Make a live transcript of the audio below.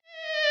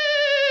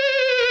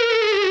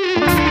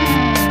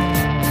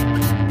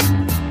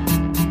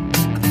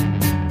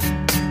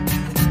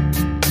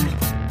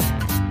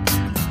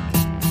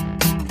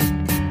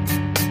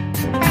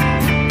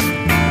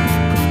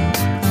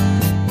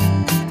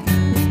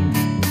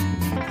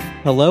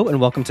Hello and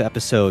welcome to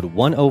episode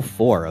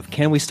 104 of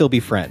Can We Still Be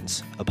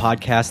Friends, a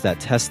podcast that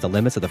tests the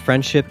limits of the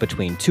friendship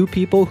between two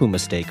people who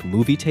mistake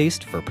movie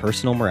taste for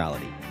personal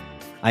morality.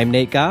 I'm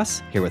Nate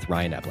Goss, here with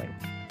Ryan Ebling.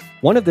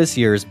 One of this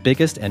year's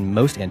biggest and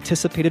most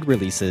anticipated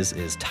releases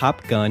is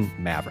Top Gun: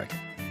 Maverick.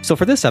 So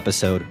for this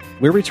episode,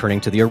 we're returning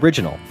to the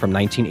original from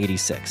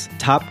 1986,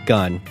 Top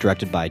Gun,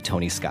 directed by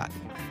Tony Scott.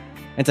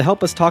 And to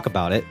help us talk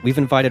about it, we've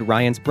invited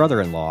Ryan's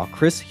brother-in-law,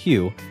 Chris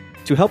Hugh,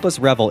 to help us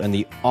revel in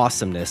the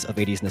awesomeness of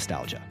 80s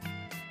nostalgia.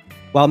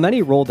 While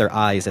many rolled their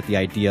eyes at the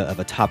idea of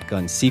a Top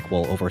Gun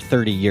sequel over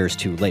 30 years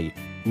too late,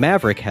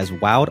 Maverick has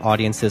wowed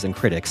audiences and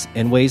critics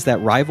in ways that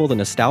rival the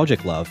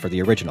nostalgic love for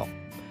the original.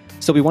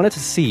 So we wanted to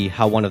see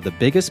how one of the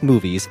biggest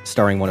movies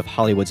starring one of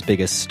Hollywood's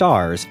biggest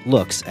stars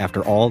looks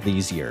after all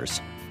these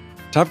years.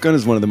 Top Gun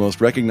is one of the most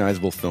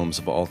recognizable films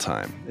of all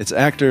time. Its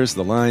actors,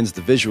 the lines,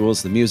 the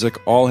visuals, the music,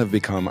 all have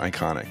become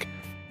iconic.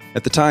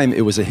 At the time,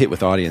 it was a hit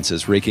with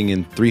audiences, raking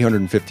in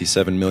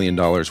 $357 million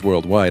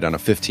worldwide on a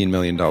 $15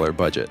 million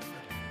budget.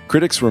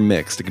 Critics were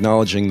mixed,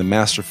 acknowledging the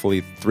masterfully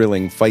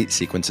thrilling fight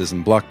sequences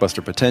and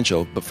blockbuster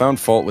potential, but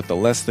found fault with the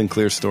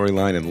less-than-clear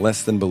storyline and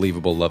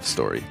less-than-believable love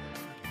story.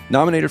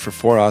 Nominated for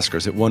 4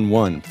 Oscars, it won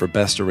 1 for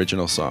Best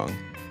Original Song.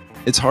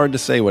 It's hard to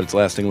say what its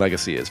lasting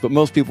legacy is, but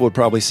most people would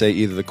probably say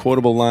either the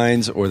quotable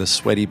lines or the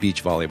sweaty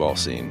beach volleyball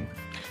scene.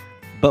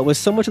 But with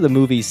so much of the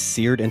movie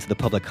seared into the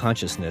public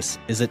consciousness,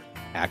 is it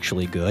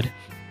actually good?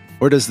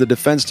 Or does the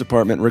Defense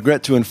Department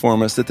regret to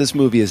inform us that this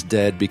movie is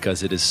dead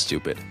because it is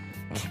stupid?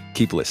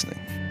 Keep listening.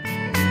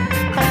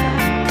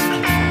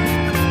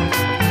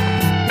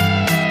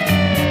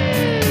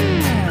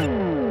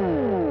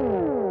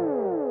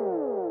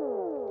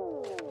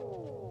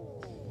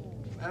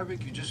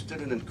 Maverick, you just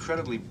did an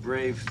incredibly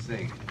brave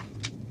thing.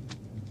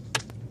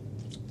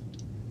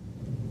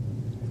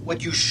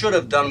 What you should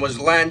have done was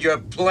land your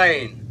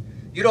plane.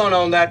 You don't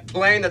own that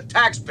plane, the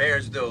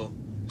taxpayers do.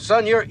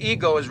 Son, your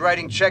ego is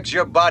writing checks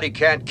your body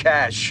can't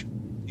cash.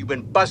 You've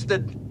been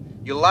busted.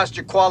 You lost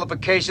your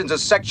qualifications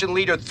as section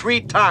leader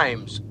 3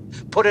 times.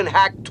 Put in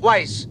hack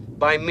twice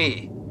by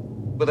me.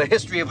 With a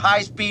history of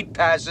high-speed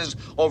passes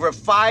over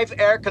 5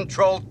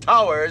 air-controlled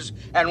towers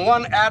and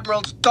 1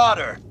 admiral's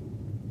daughter.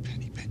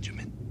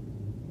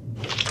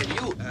 And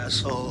you,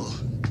 asshole,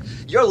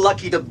 you're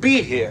lucky to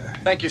be here.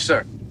 Thank you, sir.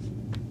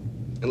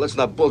 And let's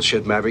not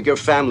bullshit, Maverick. Your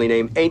family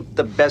name ain't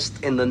the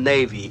best in the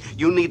Navy.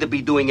 You need to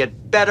be doing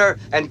it better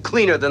and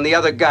cleaner than the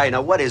other guy.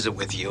 Now, what is it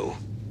with you?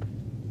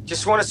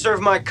 Just want to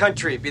serve my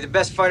country, be the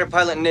best fighter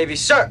pilot in Navy,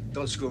 sir.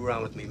 Don't screw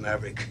around with me,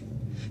 Maverick.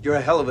 You're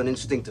a hell of an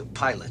instinctive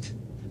pilot.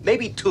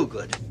 Maybe too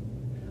good.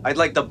 I'd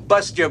like to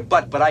bust your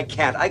butt, but I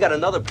can't. I got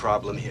another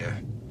problem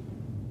here.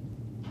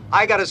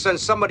 I gotta send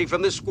somebody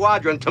from this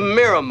squadron to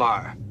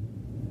Miramar.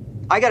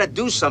 I gotta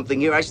do something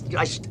here. I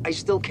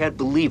still can't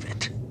believe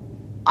it.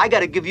 I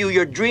gotta give you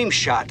your dream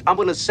shot. I'm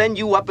gonna send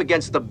you up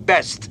against the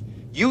best.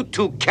 You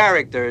 2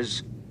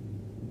 characters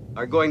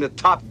are going to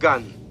Top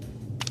Gun.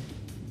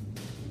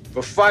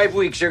 For 5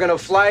 weeks, you're gonna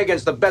fly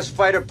against the best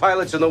fighter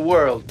pilots in the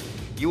world.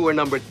 You were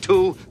number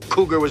 2,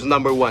 Cougar was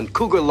number 1.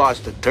 Cougar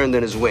lost it, turned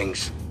in his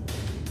wings.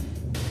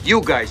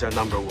 You guys are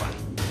number 1.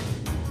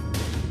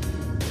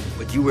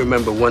 But you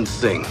remember one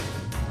thing.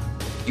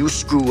 You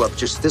screw up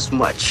just this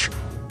much,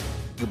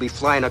 you'll be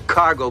flying a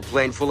cargo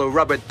plane full of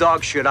rubber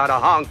dog shit out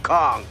of Hong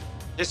Kong.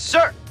 Yes,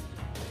 sir.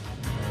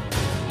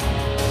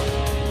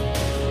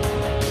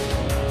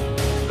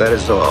 That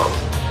is all.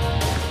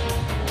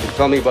 You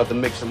tell me about the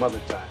mix some other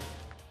time.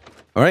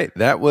 All right,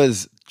 that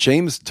was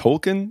James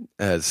Tolkan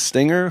as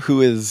Stinger,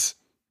 who is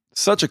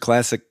such a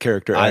classic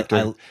character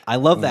actor. I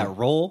love that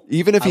role.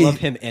 I love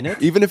him in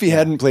it. Even if he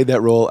hadn't played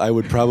that role, I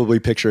would probably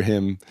picture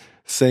him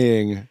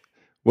saying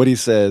what he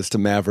says to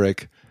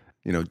Maverick,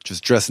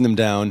 just dressing him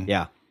down.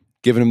 Yeah.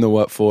 Giving him the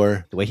what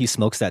for. The way he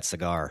smokes that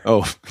cigar.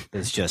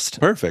 Is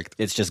just perfect.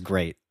 It's just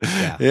great.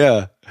 Yeah.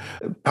 Yeah.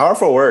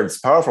 Powerful words,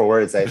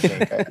 I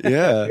think.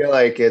 Yeah. I feel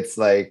like it's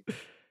like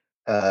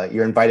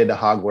you're invited to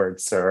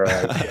Hogwarts or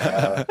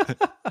I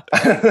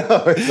don't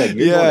know. It's like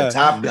you're going to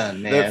Top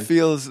Gun, man. That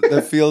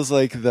feels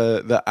like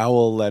the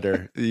owl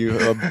letter.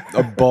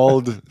 A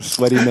bald,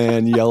 sweaty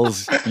man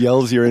yells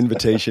your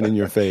invitation in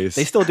your face.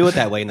 They still do it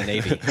that way in the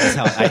Navy. That's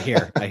how I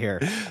hear.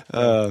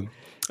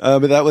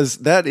 But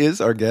that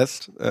is our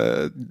guest,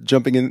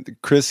 jumping in,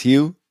 Chris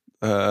Hugh,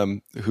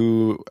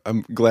 who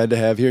I'm glad to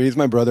have here. He's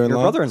my brother-in-law.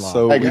 Your brother-in-law.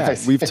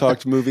 So we've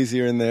talked movies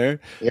here and there.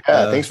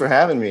 Yeah, thanks for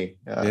having me.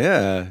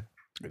 Yeah.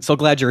 So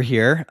glad you're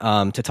here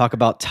to talk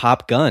about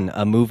Top Gun,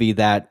 a movie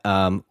that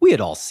we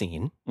had all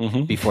seen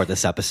before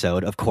this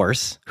episode, of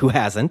course. Who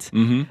hasn't?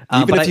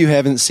 Mm-hmm. Even if you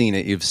haven't seen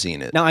it, you've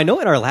seen it. Now, I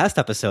know in our last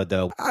episode,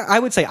 though, I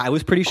would say I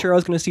was pretty sure I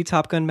was going to see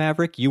Top Gun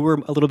Maverick. You were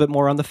a little bit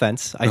more on the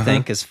fence, I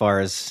think, as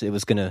far as it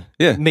was going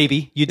to...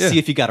 Maybe. You'd see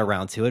if you got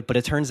around to it. But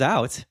it turns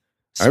out,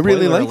 I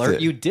really liked it.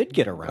 You did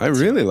get around I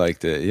really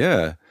liked it,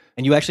 yeah.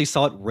 And you actually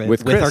saw it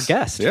with our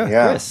guest.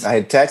 Yeah. Chris. I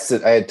had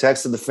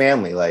texted the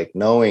family, like,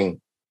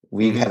 knowing...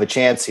 we have a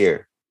chance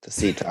here to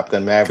see Top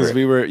Gun Maverick. Because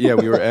we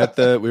were at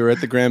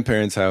the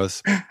grandparents'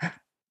 house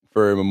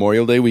for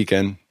Memorial Day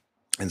weekend,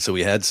 And so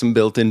we had some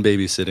built-in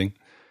babysitting,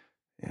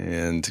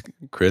 and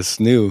Chris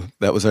knew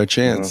that was our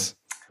chance.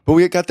 But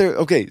we got there.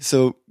 Okay,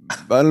 so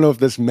I don't know if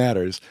this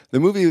matters. The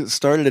movie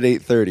started at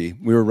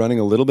 8:30. We were running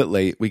a little bit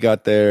late. We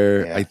got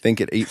there, I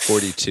think, at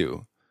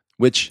 8:42,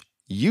 which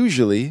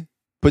usually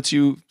puts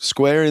you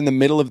square in the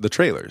middle of the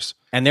trailers.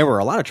 And there were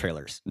a lot of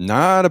trailers.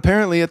 Not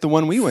apparently at the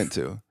one we went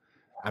to.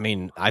 I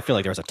mean, I feel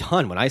like there was a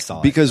ton when I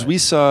saw because it.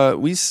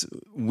 Because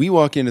we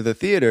walk into the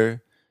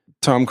theater,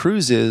 Tom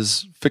Cruise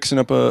is fixing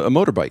up a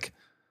motorbike.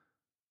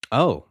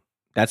 Oh,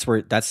 that's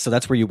where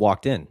you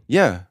walked in.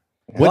 Yeah.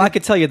 Well, I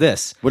could tell you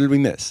this. What did we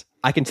miss?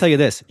 I can tell you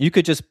this. You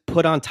could just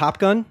put on Top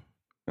Gun.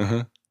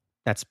 Uh-huh.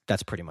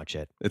 That's pretty much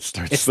it. It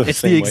starts. It's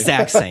the the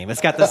exact same.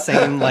 It's got the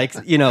same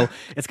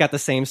it's got the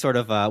same sort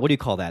of what do you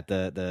call that?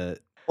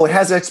 Oh, it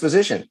has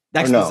exposition.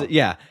 No?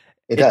 Yeah,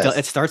 it does.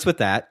 It starts with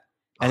that,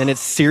 and then it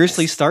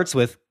seriously starts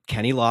with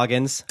Kenny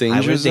Loggins,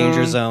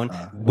 Danger Zone,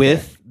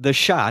 with the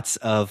shots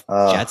of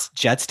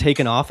jets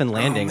taking off and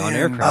landing on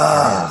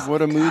aircraft.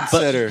 What a mood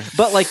setter!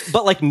 But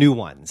like new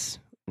ones,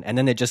 and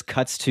then it just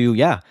cuts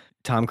to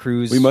Tom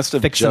Cruise. We must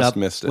have fixing just up.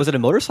 missed it. Was it a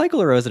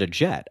motorcycle or was it a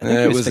jet? I think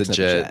it was a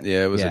jet.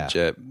 Yeah, it was a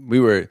jet.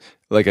 We were,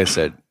 like I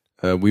said,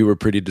 we were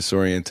pretty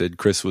disoriented.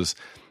 Chris was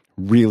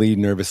really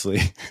nervously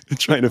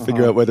trying to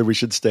figure out whether we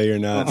should stay or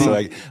not. So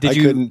I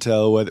couldn't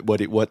tell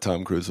what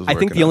Tom Cruise was. I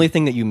think the only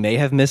thing that you may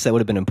have missed that would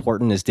have been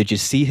important is, did you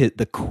see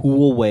the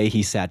cool way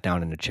he sat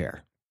down in a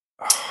chair?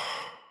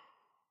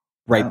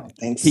 Right.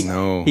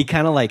 He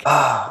kind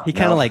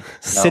of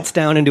sits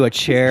down into a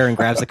chair and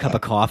grabs a cup of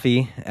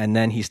coffee, and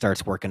then he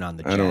starts working on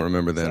the jet. I don't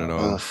remember that at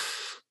all.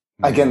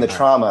 Again, the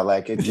trauma,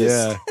 like it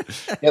just,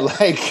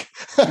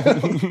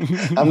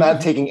 I'm not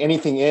taking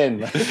anything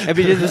in. I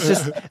mean, it was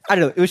just, I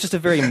don't know. It was just a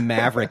very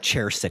maverick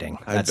chair sitting.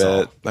 I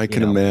bet. I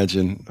can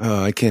imagine.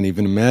 Oh, I can't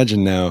even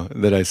imagine now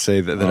that I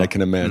say that I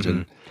can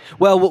imagine. Mm-hmm.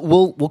 Well,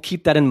 we'll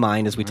keep that in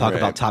mind as we talk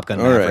about Top Gun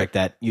Maverick.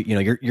 That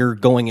you're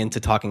going into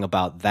talking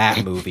about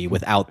that movie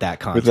without that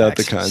context. Without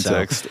the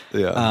context,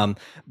 yeah.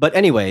 But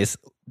anyways,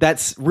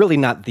 that's really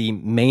not the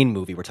main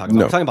movie we're talking about.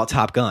 No. We're talking about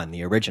Top Gun,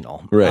 the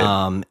original.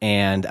 Right.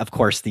 And of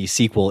course, the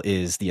sequel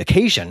is the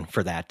occasion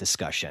for that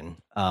discussion.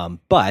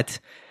 But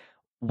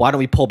why don't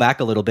we pull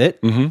back a little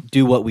bit,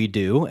 do what we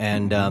do,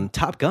 and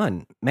Top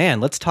Gun, man,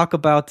 let's talk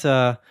about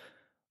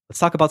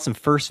some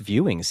first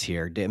viewings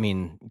here. I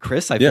mean,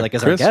 Chris, I feel like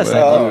as our guest,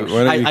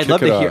 I'd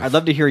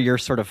love to hear your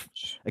sort of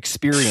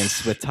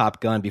experience with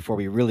Top Gun before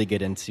we really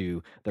get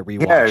into the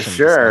rewatch. Yeah,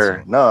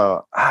 sure.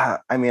 No,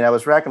 I mean, I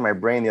was racking my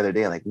brain the other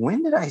day, like,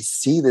 when did I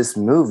see this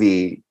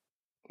movie?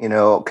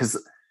 Because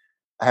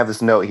I have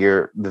this note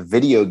here, the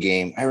video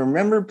game. I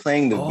remember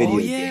playing the video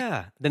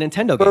game. The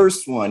Nintendo game.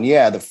 First one,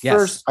 the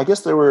first. I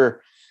guess there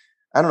were,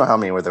 I don't know how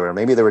many there were.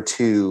 Maybe there were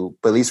two,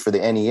 but at least for the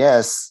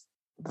NES,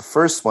 the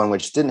first one,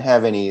 which didn't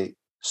have any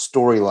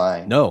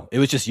storyline. No, it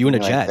was just you and a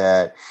jet.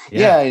 That.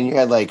 Yeah, and you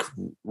had like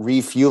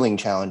refueling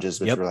challenges,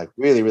 which were like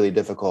really, really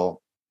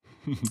difficult.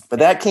 But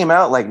that came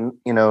out like, I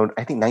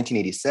think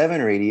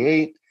 1987 or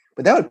 88.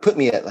 But that would put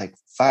me at like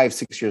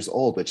 5-6 years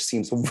old, which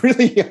seems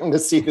really young to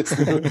see this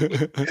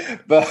movie.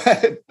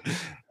 But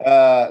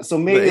so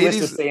maybe let's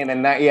just say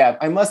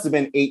I must have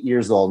been 8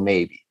 years old,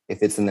 maybe,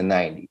 if it's in the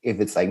 90s, if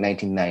it's like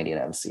 1990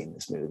 and I'm seeing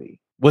this movie.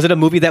 Was it a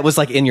movie that was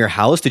like in your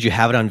house? Did you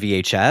have it on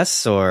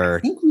VHS or? I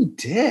think we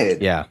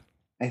did. Yeah.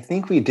 I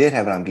think we did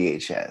have it on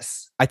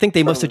VHS. I think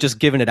they must have just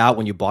given it out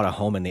when you bought a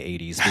home in the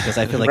 80s, because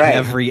I feel like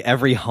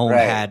every home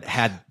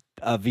had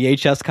a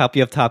VHS copy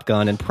of Top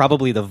Gun and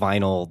probably the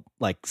vinyl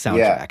like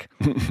soundtrack.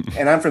 Yeah.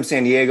 And I'm from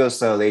San Diego,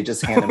 so they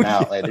just hand them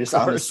out. Like they're just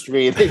on the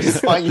street. They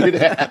just want you to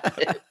have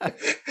it.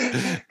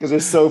 Because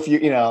there's so few,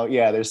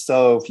 there's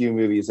so few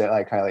movies that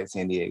like highlight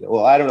San Diego.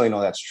 Well, I don't really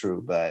know that's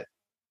true, but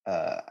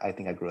I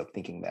think I grew up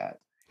thinking that.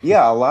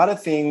 Yeah, a lot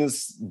of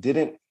things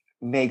didn't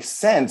make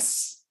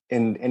sense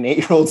in an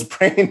 8-year-old's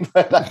brain,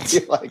 but I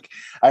feel like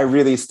I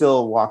really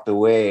still walked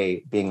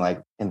away being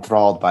like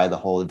enthralled by the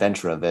whole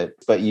adventure of it.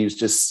 But you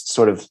just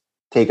sort of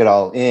take it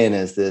all in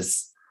as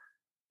this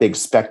big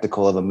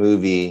spectacle of a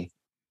movie,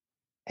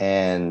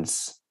 and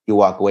you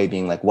walk away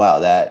being like, wow,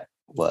 that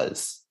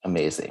was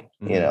amazing,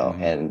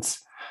 and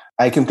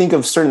I can think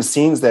of certain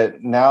scenes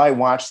that now I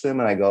watch them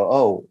and I go,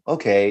 oh,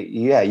 okay,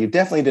 yeah, you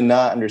definitely did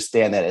not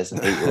understand that as an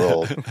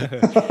 8-year-old,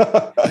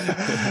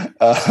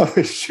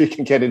 which we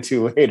can get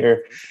into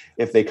later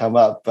if they come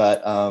up.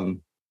 But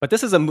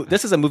this is a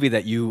movie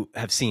that you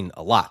have seen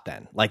a lot.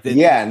 Then, like,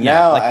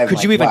 now,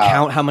 could you even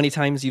count how many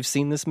times you've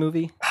seen this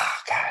movie? Oh,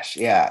 gosh,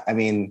 yeah. I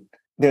mean,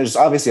 there's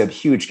obviously a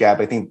huge gap.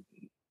 I think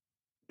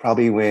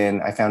probably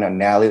when I found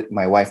out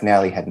my wife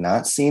Natalie had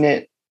not seen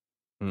it.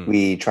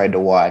 We tried to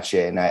watch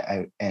it, and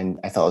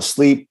I fell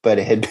asleep, but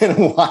it had been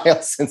a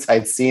while since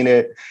I'd seen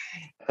it.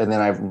 And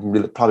then I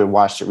probably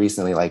watched it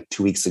recently, like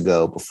 2 weeks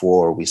ago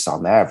before we saw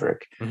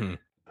Maverick. Mm-hmm.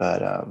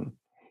 But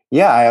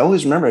I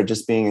always remember it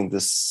just being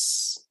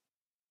this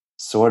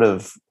sort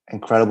of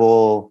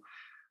incredible,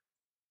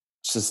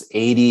 just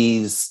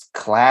 80s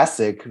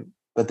classic.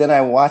 But then I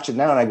watch it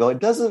now and I go,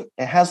 it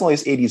has all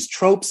these 80s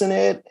tropes in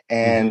it,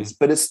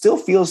 but it still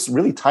feels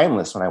really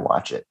timeless when I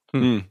watch it.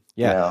 You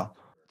know?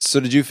 So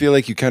did you feel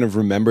like you kind of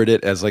remembered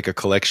it as like a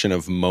collection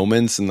of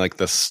moments and like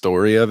the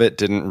story of it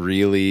didn't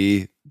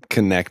really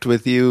connect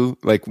with you?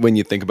 Like when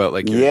you think about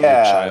like your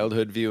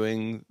childhood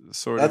viewing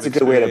sort That's of a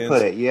good way to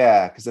experience? put it.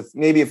 Yeah. Because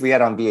if we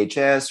had it on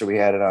VHS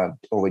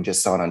or we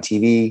just saw it on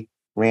TV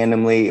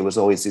randomly, it was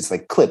always these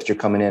like clips. You're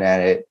coming in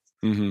at it.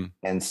 Mm-hmm.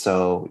 And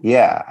so,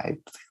 yeah, I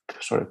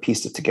sort of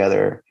pieced it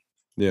together.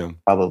 Yeah.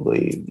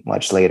 Probably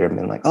much later and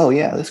been like, oh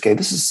yeah,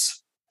 this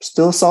is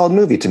still a solid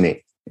movie to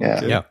me. Yeah.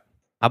 Okay. Yeah.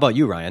 How about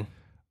you, Ryan?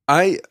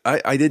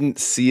 I didn't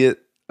see it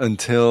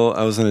until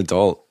I was an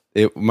adult.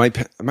 My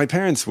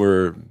parents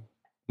were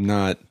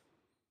not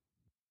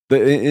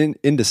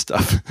into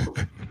stuff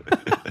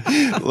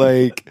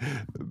like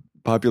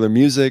popular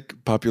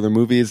music, popular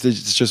movies. It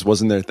just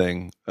wasn't their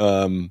thing.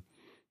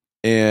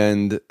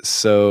 And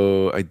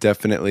so I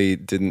definitely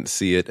didn't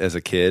see it as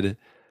a kid.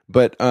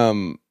 But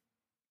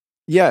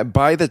yeah,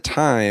 by the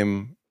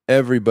time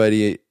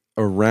everybody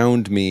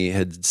around me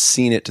had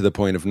seen it to the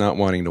point of not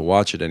wanting to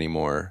watch it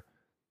anymore,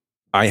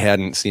 I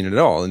hadn't seen it at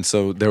all. And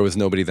so there was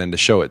nobody then to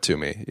show it to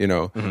me, you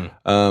know?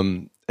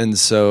 Mm-hmm. And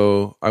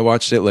so I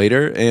watched it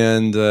later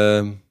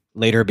and...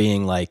 later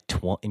being like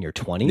in your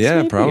 20s? Yeah,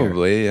 maybe,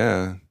 probably,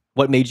 yeah.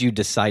 What made you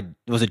decide?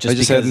 Was it just I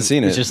just because hadn't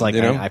seen it's it, just like,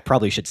 you know? I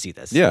probably should see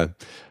this. Yeah.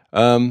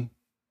 And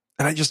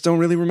I just don't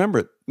really remember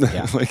it.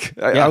 Yeah.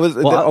 I was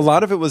a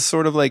lot of it was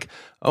sort of like,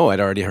 oh, I'd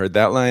already heard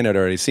that line. I'd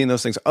already seen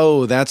those things.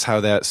 Oh, that's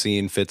how that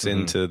scene fits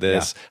into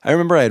this. Yeah. I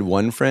remember I had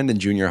one friend in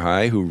junior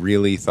high who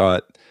really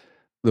thought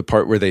the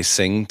part where they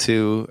sing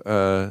to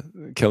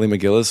Kelly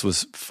McGillis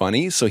was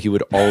funny. So he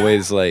would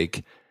always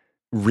like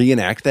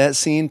reenact that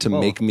scene to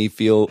make me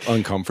feel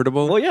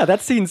uncomfortable. Well, yeah, that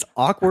scene's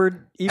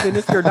awkward even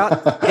if you're not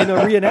in a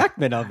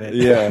reenactment of it.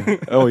 Yeah.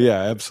 Oh,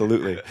 yeah,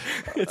 absolutely.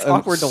 It's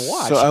awkward to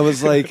watch. So I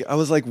was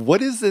like,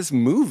 what is this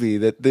movie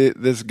that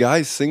this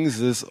guy sings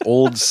this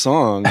old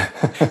song?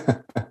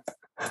 I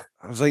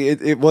was like,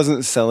 it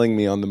wasn't selling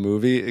me on the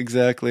movie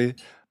exactly.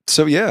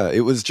 So yeah,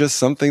 it was just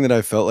something that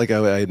I felt like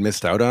I had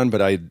missed out on,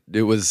 but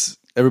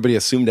everybody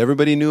assumed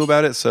everybody knew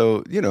about it.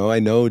 So, you know, I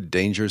know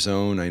Danger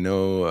Zone. I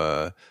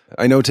know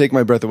Take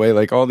My Breath Away.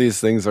 Like all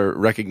these things are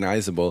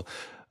recognizable.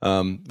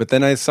 But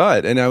then I saw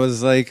it and I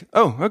was like,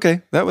 oh,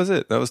 okay, that was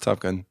it. That was Top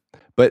Gun.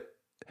 But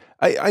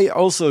I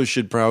also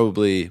should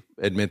probably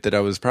admit that I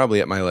was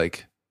probably at my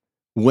like,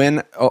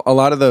 when a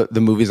lot of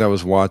the movies I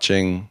was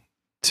watching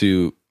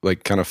to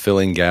like kind of fill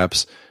in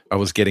gaps, I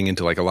was getting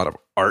into like a lot of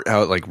art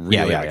out, like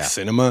really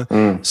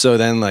cinema. So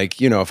then like,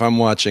 you know, if I'm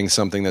watching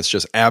something that's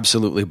just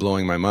absolutely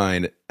blowing my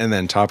mind and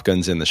then Top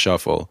Gun's in the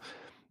shuffle,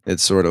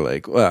 it's sort of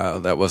like, wow,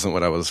 that wasn't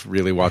what I was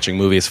really watching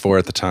movies for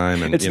at the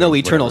time. And it's no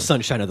Eternal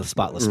Sunshine of the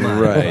Spotless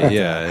Mind. Right.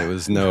 Yeah. It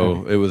was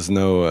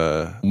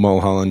no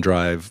Mulholland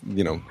Drive,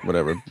 you know,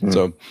 whatever.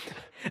 So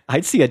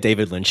I'd see a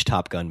David Lynch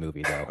Top Gun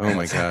movie though. Oh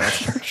my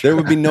gosh. There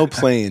would be no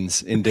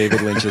planes in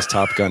David Lynch's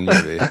Top Gun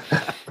movie.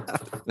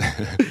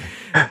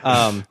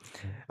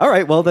 All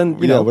right, well then,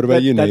 you know, what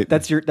about you, Nate?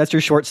 That's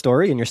your short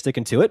story, and you're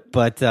sticking to it.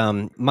 But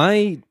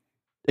my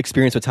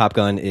experience with Top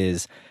Gun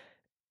is,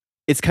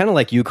 it's kind of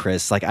like you,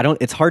 Chris. Like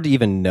it's hard to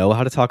even know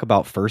how to talk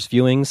about first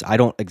viewings. I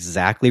don't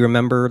exactly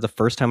remember the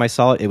first time I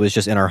saw it. It was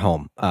just in our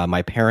home.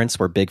 My parents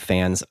were big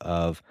fans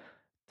of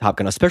Top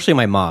Gun, especially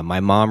my mom.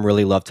 My mom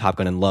really loved Top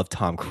Gun and loved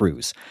Tom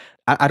Cruise.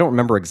 I don't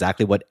remember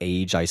exactly what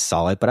age I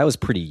saw it, but I was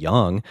pretty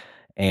young,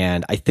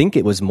 and I think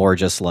it was more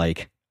just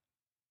like,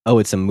 oh,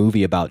 it's a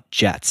movie about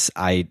jets.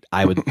 I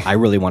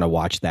really want to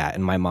watch that.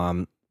 And my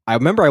mom, I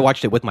remember I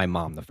watched it with my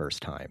mom the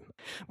first time.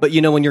 But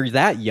you know, when you're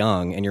that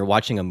young and you're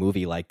watching a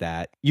movie like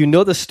that, you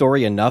know the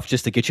story enough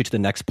just to get you to the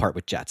next part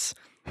with jets.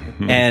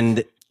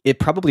 And it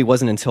probably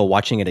wasn't until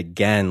watching it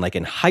again, like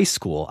in high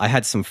school, I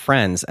had some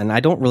friends, and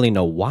I don't really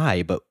know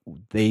why, but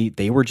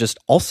they were just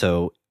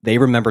also, they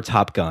remember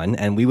Top Gun,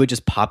 and we would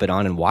just pop it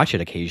on and watch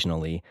it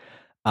occasionally.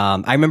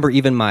 I remember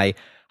even my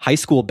high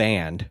school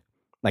band,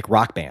 like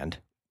rock band,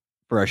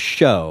 for a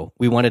show,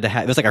 we wanted to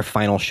have, it was like our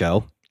final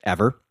show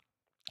ever,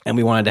 and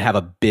we wanted to have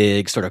a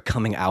big sort of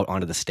coming out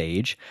onto the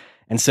stage.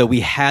 And so we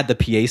had the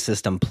PA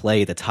system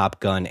play the Top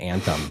Gun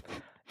anthem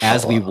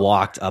as we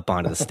walked up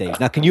onto the stage.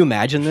 Now, can you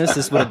imagine this?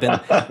 This would have been...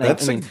 Like,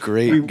 That's a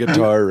great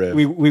guitar riff.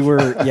 We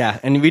were, yeah,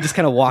 and we just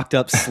kind of walked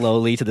up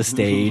slowly to the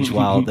stage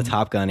while the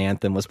Top Gun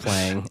anthem was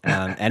playing,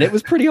 and it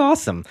was pretty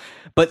awesome.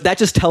 But that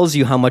just tells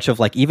you how much of,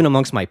 like, even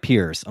amongst my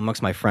peers,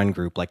 amongst my friend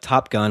group, like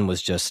Top Gun was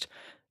just...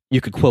 You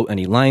could quote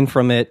any line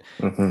from it.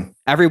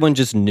 Everyone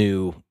just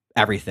knew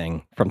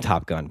everything from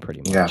Top Gun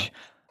pretty much. Yeah.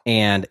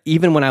 And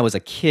even when I was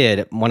a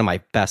kid, one of my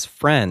best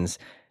friends,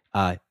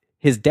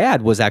 his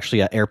dad was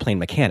actually an airplane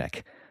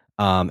mechanic.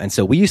 And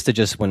so we used to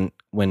just, when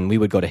we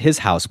would go to his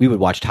house, we would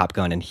watch Top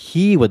Gun, and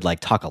he would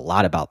like talk a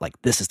lot about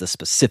like, this is the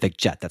specific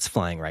jet that's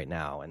flying right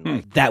now. And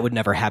like, that would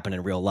never happen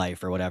in real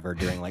life or whatever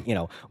during like, you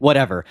know,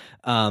 whatever.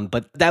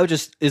 But that would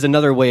just is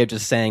another way of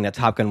just saying that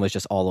Top Gun was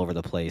just all over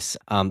the place.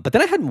 But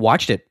then I hadn't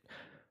watched it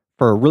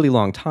for a really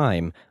long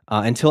time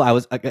until I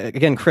was,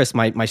 again, Chris,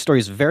 my story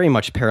is very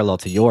much parallel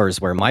to yours,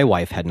 where my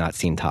wife had not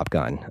seen Top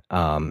Gun.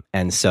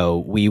 And so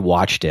we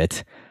watched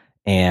it,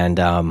 and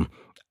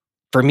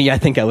for me, I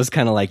think I was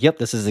kind of like, yep,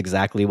 this is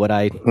exactly what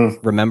I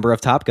remember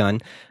of Top Gun.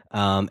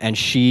 And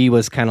she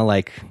was kind of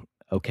like,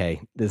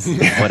 okay, this is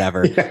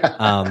whatever.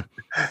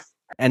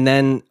 And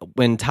then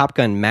when Top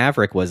Gun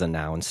Maverick was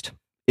announced,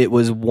 it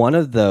was one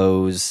of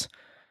those,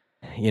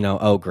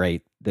 oh,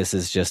 great, this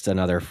is just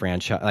another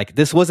franchise. Like,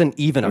 this wasn't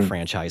even a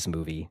franchise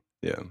movie.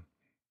 Yeah.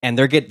 And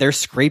they're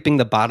scraping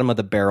the bottom of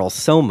the barrel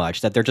so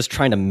much that they're just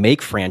trying to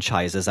make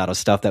franchises out of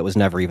stuff that was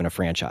never even a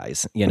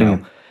franchise,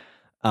 And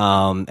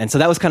so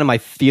that was kind of my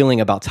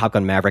feeling about Top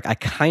Gun Maverick. I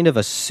kind of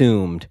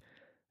assumed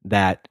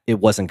that it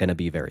wasn't going to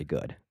be very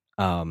good.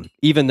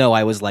 Even though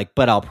I was like,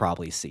 but I'll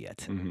probably see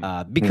it.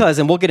 Because,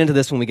 and we'll get into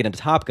this when we get into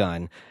Top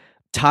Gun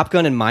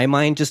in my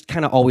mind just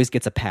kind of always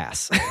gets a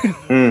pass.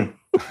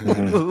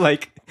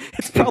 Like,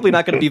 it's probably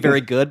not going to be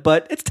very good,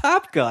 but it's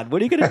Top Gun.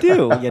 What are you going to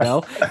do?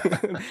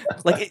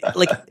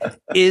 Like,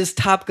 is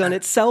Top Gun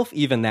itself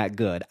even that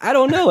good? I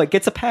don't know. It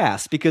gets a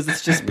pass because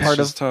it's just part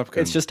of Top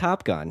Gun. It's just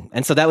Top Gun.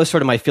 And so that was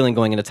sort of my feeling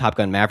going into Top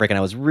Gun Maverick. And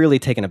I was really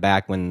taken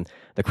aback when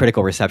the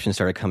critical reception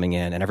started coming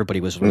in and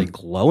everybody was really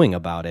glowing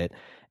about it.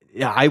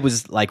 Yeah, I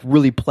was like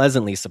really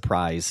pleasantly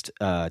surprised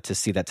to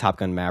see that Top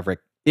Gun Maverick,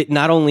 it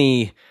not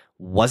only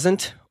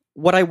wasn't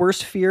what I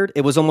worst feared,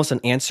 it was almost an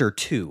answer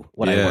to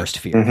what I worst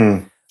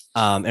feared.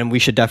 And we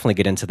should definitely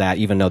get into that,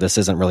 even though this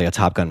isn't really a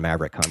Top Gun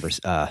Maverick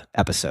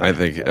episode. I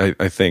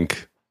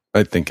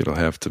think it'll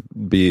have to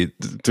be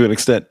to an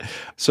extent.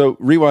 So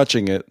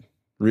rewatching it,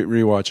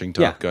 rewatching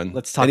Top Gun.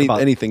 Let's talk about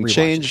anything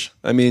change.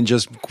 I mean,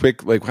 just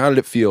quick, like, how did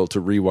it feel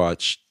to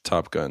rewatch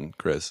Top Gun,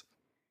 Chris?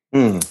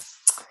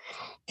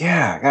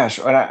 Yeah, gosh.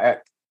 I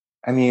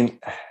mean,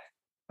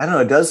 I don't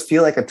know. It does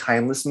feel like a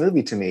timeless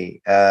movie to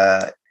me.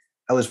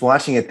 I was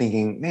watching it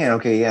thinking, man,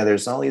 okay, yeah,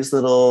 there's all these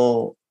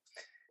little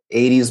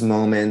 80s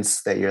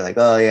moments that you're like,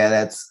 oh yeah,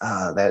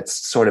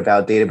 that's sort of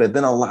outdated. But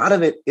then a lot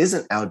of it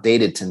isn't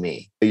outdated to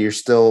me. You're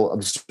still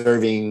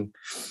observing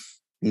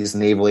these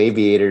naval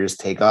aviators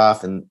take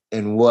off and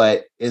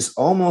what is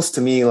almost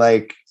to me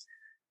like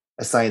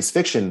a science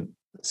fiction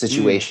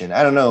situation.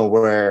 I don't know,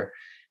 where,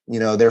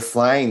 they're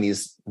flying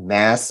these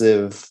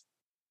massive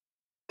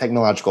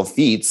technological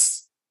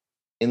feats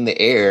in the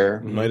air.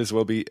 Might as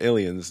well be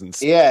aliens and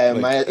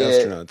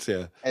astronauts.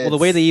 Yeah. Well, the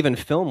way they even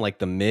film like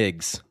the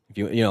MiGs,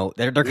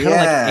 they're kind of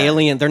like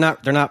alien. They're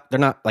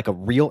not like a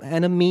real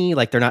enemy.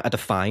 Like they're not a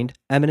defined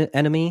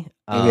enemy.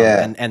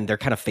 And they're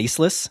kind of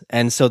faceless.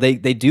 And so they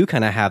do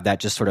kind of have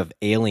that just sort of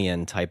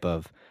alien type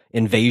of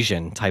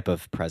invasion type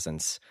of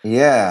presence.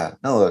 Yeah,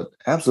 no,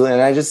 absolutely.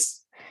 And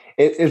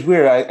it's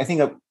weird. I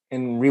think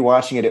in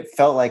rewatching it, it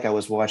felt like I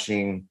was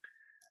watching,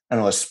 I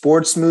don't know, a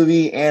sports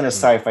movie and a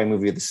sci-fi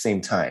movie at the same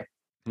time.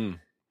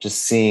 Just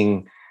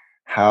seeing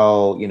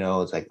how,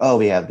 it's like, oh,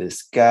 we have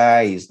this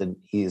guy, he's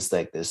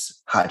like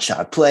this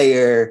hotshot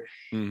player.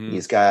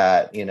 He's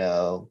got, I don't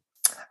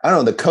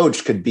know, the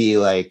coach could be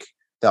like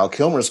Val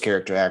Kilmer's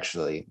character,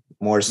 actually,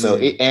 more so,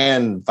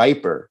 and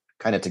Viper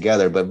kind of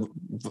together, but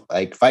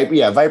like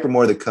Viper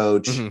more the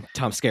coach.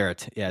 Tom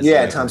Skerritt.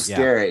 Tom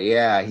Skerritt.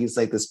 Yeah, he's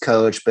like this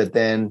coach, but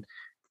then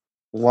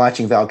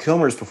watching Val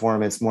Kilmer's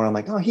performance more, I'm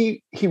like, oh,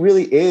 he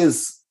really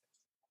is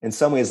in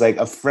some ways like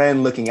a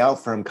friend looking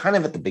out for him kind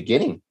of at the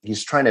beginning.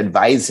 He's trying to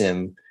advise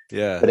him,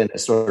 but in a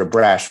sort of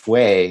brash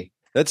way.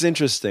 That's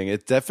interesting.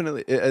 It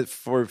definitely,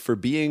 for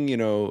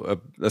being,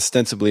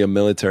 ostensibly a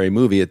military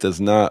movie, it does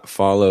not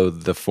follow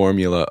the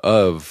formula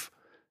of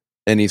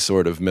any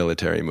sort of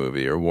military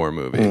movie or war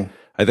movie.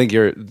 I think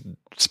you're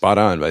spot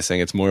on by saying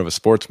it's more of a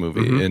sports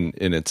movie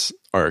in its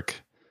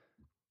arc,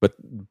 but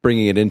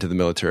bringing it into the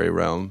military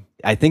realm.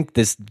 I think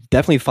this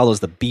definitely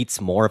follows the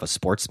beats more of a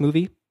sports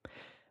movie.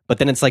 But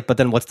then it's like,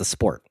 what's the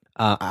sport?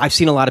 I've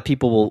seen a lot of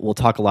people will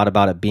talk a lot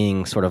about it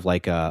being sort of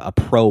like a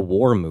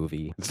pro-war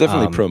movie. It's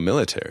definitely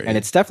pro-military. And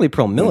it's definitely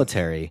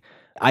pro-military.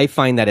 I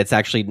find that it's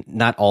actually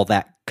not all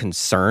that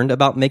concerned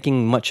about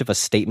making much of a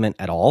statement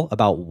at all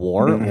about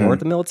war or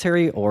the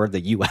military or the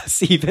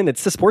U.S. even.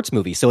 It's a sports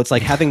movie. So it's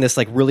like having this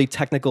like really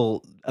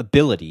technical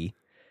ability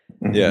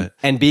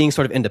and being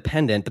sort of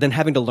independent, but then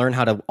having to learn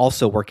how to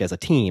also work as a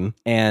team.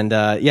 And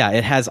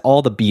it has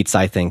all the beats,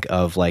 I think,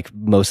 of like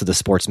most of the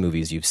sports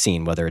movies you've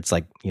seen, whether it's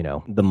like,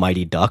 the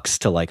Mighty Ducks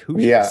to like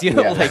Hoosiers,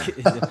 like.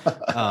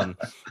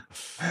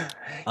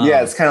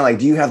 It's kind of like,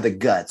 do you have the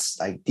guts?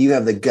 Like, do you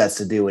have the guts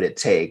to do what it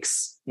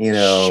takes?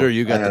 Sure,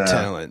 you got the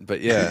talent, but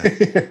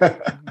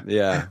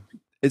yeah.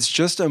 It's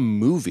just a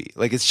movie.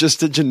 Like, it's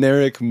just a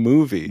generic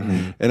movie.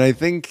 And I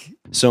think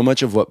so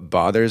much of what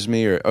bothers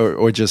me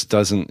or just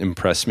doesn't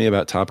impress me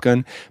about Top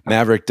Gun,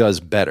 Maverick does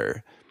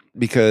better.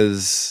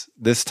 Because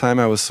this time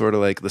I was sort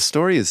of like, the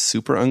story is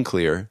super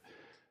unclear,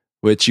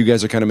 which you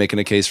guys are kind of making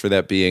a case for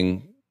that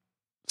being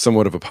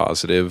somewhat of a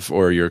positive,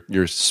 or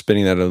you're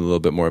spinning that a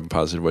little bit more of a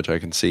positive, which I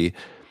can see.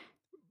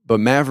 But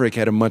Maverick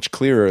had a much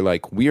clearer,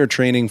 like, we are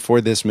training for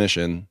this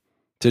mission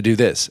to do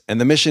this.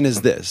 And the mission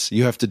is this.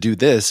 You have to do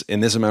this in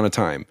this amount of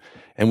time.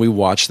 And we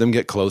watched them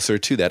get closer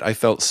to that. I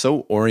felt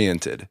so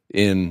oriented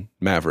in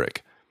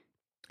Maverick.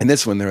 And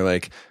this one, they're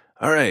like,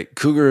 all right,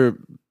 Cougar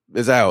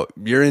is out.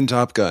 You're in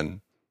Top Gun.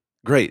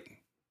 Great.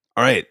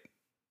 All right.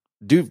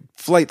 do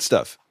flight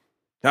stuff.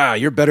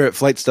 You're better at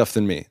flight stuff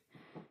than me.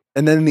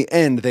 And then in the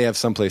end, they have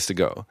someplace to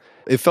go.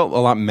 It felt a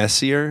lot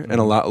messier and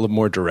a lot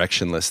more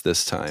directionless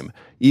this time,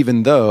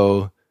 even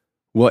though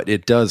what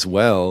it does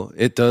well,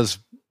 it does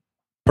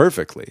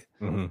perfectly.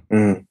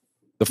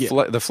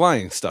 The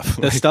flying stuff.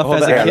 The stuff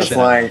as a kid.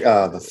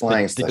 The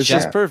flying stuff. It's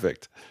just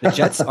perfect. The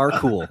jets are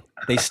cool.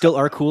 They still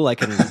are cool. I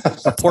can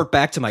report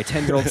back to my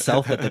 10-year-old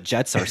self that the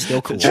jets are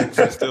still cool. The jets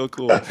are still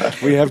cool.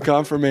 We have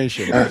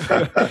confirmation.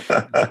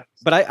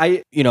 But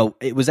I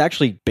it was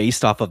actually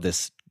based off of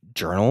this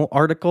journal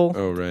article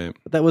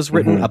that was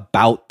written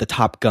about the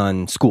Top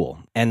Gun school.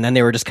 And then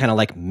they were just kind of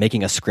like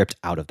making a script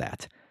out of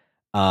that.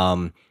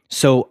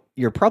 So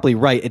you're probably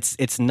right.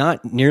 It's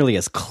not nearly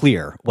as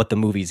clear what the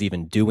movie's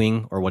even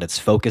doing or what its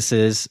focus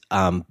is.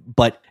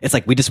 But it's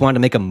like we just wanted to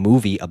make a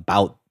movie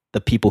about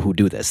the people who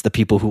do this, the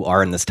people who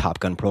are in this Top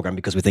Gun program,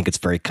 because we think it's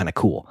very kind of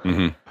cool.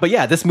 But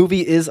yeah, this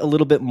movie is a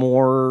little bit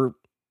more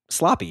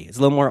sloppy. It's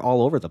a little more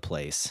all over the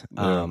place.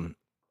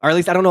 Or at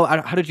least, I don't know.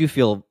 How did you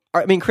feel?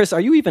 I mean, Chris, are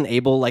you even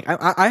able, like,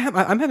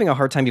 I'm having a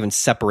hard time even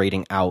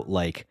separating out,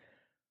 like,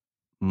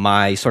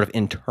 my sort of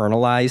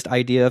internalized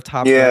idea of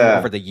Top Gun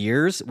over the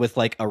years with,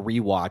 like, a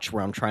rewatch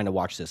where I'm trying to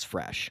watch this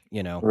fresh,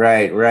 you know?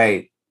 Right.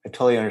 I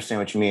totally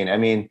understand what you mean. I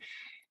mean,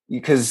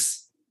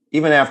 because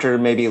even after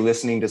maybe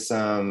listening to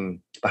some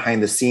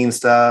behind the scenes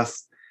stuff,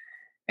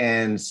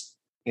 and,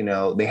 you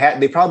know,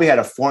 they probably had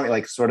a formula,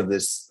 like, sort of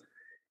this,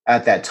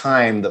 at that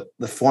time,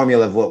 the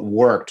formula of what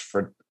worked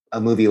for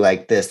a movie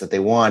like this that they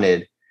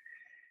wanted.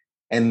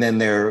 And then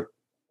they're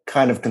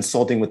kind of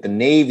consulting with the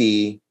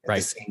Navy at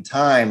the same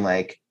time,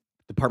 like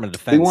Department of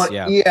Defense.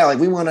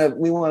 We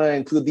want to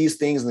include these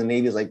things. And the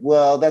Navy is like,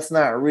 well, that's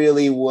not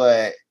really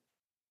what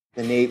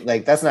the Navy,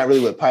 like, that's not really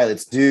what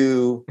pilots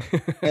do.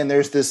 And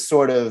there's this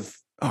sort of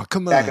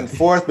back and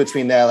forth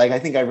between that. Like, I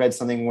think I read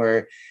something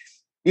where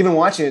even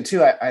watching it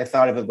too, I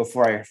thought of it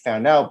before I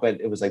found out,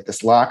 but it was like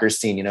this locker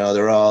scene, you know,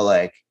 they're all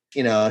like,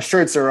 you know,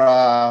 shirts are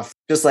off,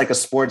 just like a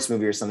sports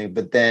movie or something.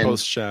 But then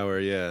post shower,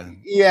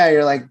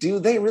 you're like, do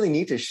they really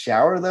need to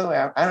shower though?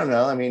 I don't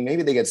know. I mean,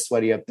 maybe they get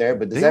sweaty up there,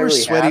 but does they that were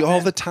really sweaty happen? all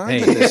the time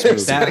in this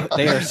movie.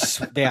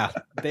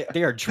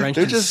 They are drenched.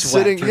 They're just in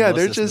sweat sitting. Yeah,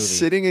 they're just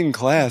sitting in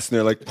class, and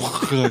they're like,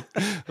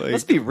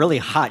 must be really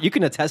hot. You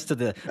can attest to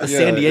the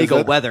San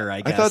Diego weather.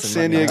 I guess. I thought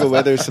San Diego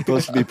weather is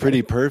supposed to be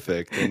pretty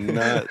perfect and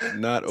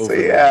not over.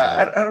 So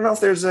I don't know if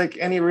there's like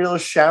any real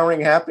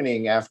showering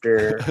happening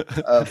after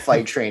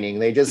flight training.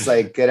 They just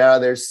like get out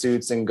of their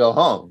suits and go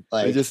home.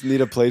 Like, they just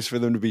need a place for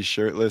them to be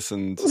shirtless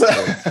and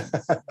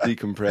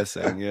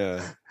decompressing.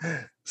 Yeah.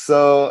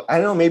 So I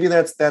don't know. Maybe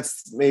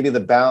that's maybe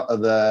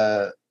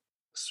the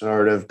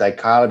sort of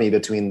dichotomy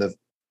between the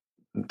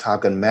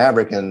Top Gun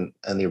Maverick and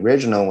the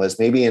original was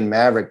maybe in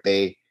Maverick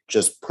they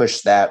just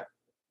pushed that.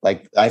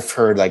 Like I've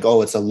heard like,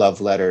 oh, it's a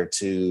love letter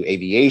to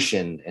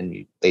aviation,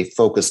 and they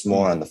focused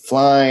more on the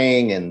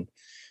flying. And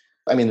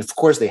I mean, of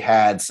course, they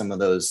had some of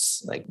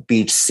those like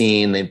beach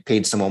scene. They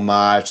paid some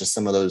homage to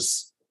some of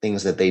those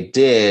things that they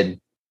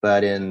did,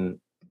 but in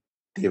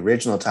the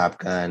original Top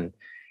Gun,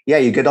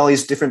 you get all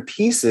these different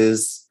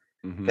pieces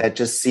that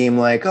just seem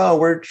like, oh,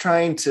 we're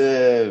trying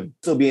to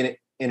still be an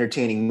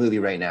entertaining movie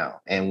right now.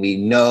 And we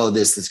know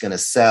this is going to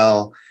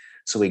sell.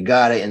 So we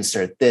got to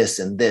insert this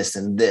and this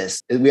and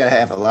this. We got to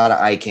have a lot of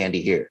eye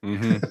candy here.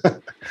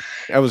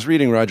 I was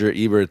reading Roger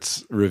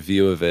Ebert's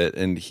review of it,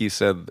 and he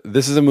said,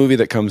 this is a movie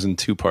that comes in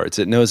two parts.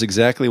 It knows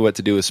exactly what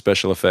to do with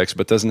special effects,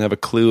 but doesn't have a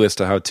clue as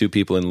to how two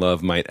people in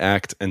love might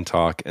act and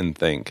talk and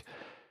think.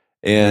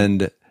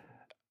 And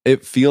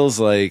it feels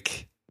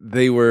like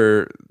they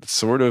were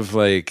sort of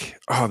like,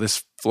 oh,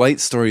 this flight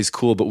story is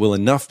cool, but will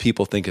enough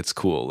people think it's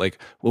cool? Like,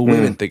 well,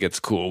 women think it's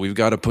cool. We've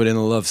got to put in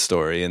a love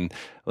story. And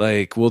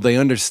like, will they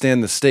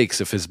understand the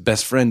stakes if his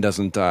best friend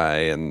doesn't die?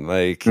 And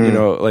like, you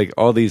know, like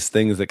all these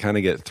things that kind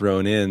of get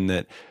thrown in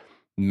that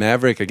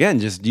Maverick, again,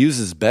 just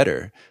uses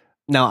better.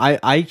 Now,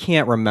 I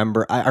can't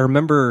remember. I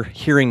remember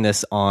hearing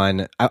this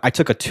on, I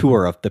took a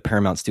tour of the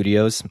Paramount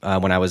Studios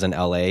when I was in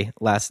LA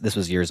this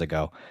was years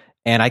ago.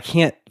 And I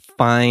can't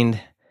find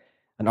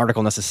an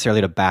article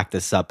necessarily to back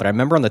this up, but I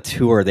remember on the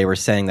tour they were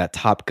saying that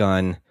Top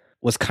Gun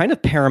was kind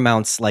of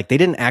Paramount's, like they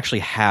didn't actually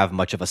have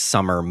much of a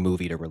summer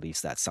movie to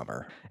release that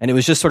summer. And it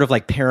was just sort of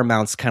like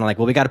Paramount's kind of like,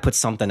 well, we got to put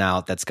something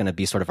out that's going to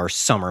be sort of our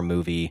summer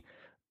movie.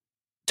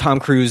 Tom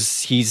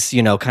Cruise, he's,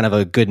 you know, kind of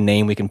a good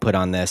name we can put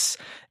on this.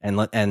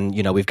 And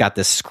you know, we've got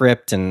this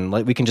script and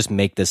we can just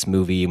make this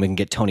movie, and we can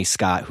get Tony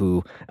Scott,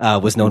 who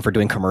was known for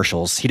doing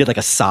commercials. He did like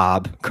a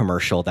Saab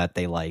commercial that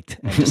they liked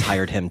and just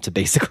hired him to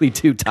basically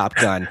do Top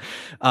Gun.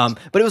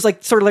 But it was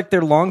like sort of like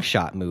their long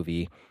shot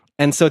movie.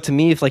 And so to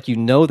me, if like, you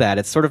know, that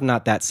it's sort of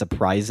not that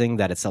surprising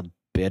that it's a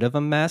bit of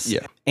a mess.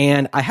 Yeah.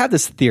 And I have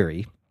this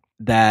theory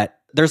that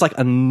there's like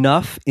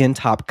enough in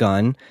Top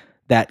Gun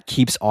that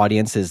keeps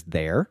audiences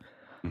there.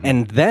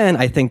 And then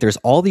I think there's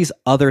all these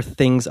other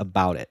things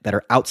about it that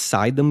are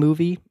outside the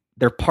movie.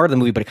 They're part of the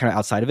movie, but kind of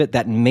outside of it,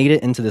 that made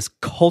it into this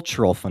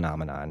cultural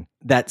phenomenon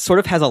that sort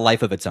of has a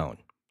life of its own,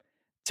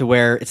 to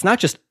where it's not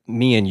just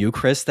me and you,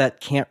 Chris,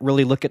 that can't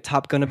really look at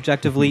Top Gun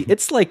objectively.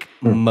 It's like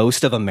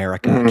most of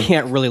America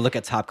can't really look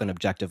at Top Gun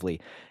objectively.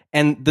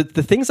 And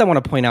the things I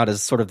want to point out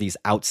as sort of these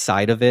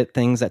outside of it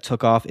things that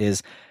took off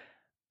is,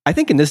 I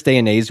think in this day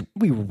and age,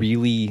 we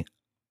really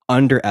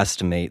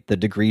underestimate the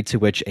degree to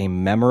which a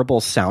memorable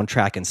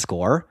soundtrack and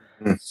score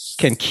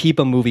can keep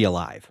a movie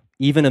alive,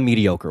 even a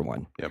mediocre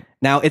one. Yep.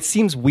 Now, it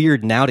seems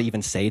weird now to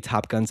even say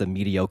Top Gun's a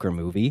mediocre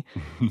movie,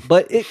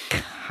 but it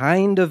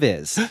kind of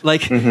is.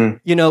 Like,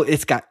 you know,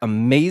 it's got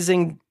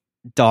amazing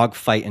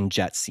dogfight and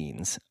jet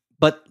scenes,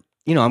 but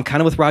you know, I'm kind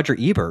of with Roger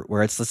Ebert,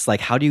 where it's just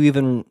like, how do you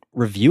even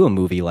review a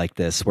movie like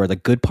this, where the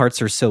good parts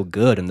are so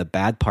good and the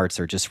bad parts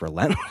are just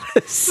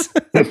relentless?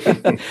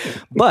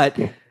 But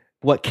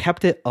what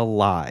kept it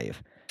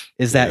alive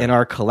is that in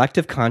our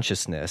collective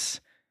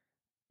consciousness,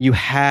 you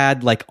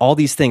had like all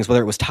these things,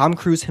 whether it was Tom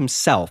Cruise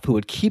himself, who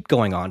would keep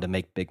going on to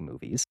make big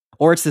movies,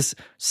 or it's this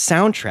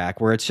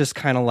soundtrack where it's just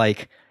kind of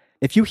like,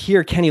 if you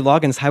hear Kenny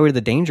Loggins' Highway to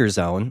the Danger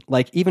Zone,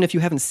 like even if you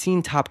haven't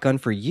seen Top Gun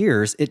for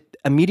years, it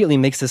immediately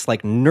makes this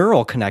like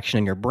neural connection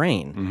in your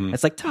brain.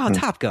 It's like,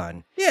 Top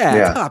Gun.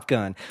 Yeah, Top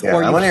Gun. Yeah,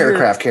 or I'm an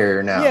aircraft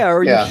carrier now. Yeah,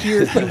 or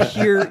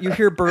you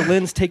hear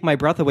Berlin's Take My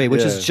Breath Away,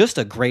 which is just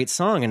a great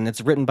song, and it's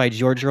written by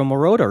Giorgio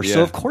Moroder.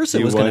 So of course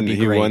it was going to be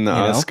great. He won the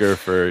Oscar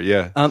for,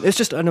 it's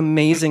just an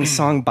amazing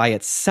song by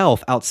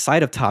itself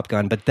outside of Top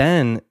Gun. But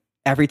then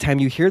every time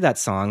you hear that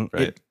song,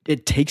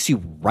 it takes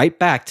you right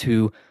back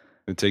to,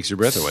 it takes your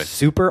breath away.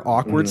 Super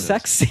awkward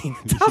sex scene.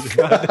 Top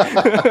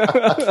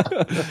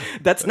Gun.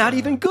 That's not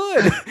even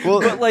good.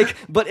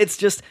 But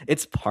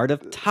it's part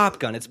of Top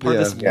Gun. It's part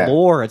of this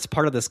lore. It's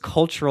part of this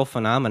cultural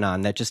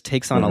phenomenon that just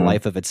takes on a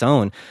life of its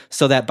own.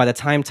 So that by the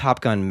time Top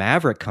Gun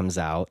Maverick comes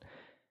out,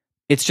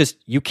 it's just,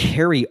 you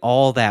carry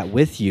all that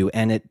with you,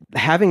 and it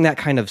having that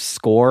kind of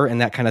score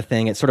and that kind of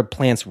thing, it sort of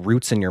plants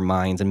roots in your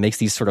minds and makes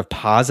these sort of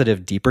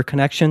positive, deeper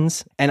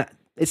connections. And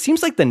it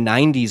seems like the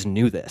 90s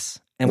knew this.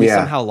 And we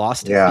somehow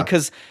lost it,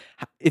 because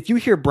if you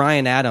hear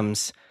Bryan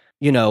Adams,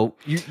 you know,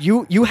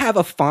 you have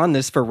a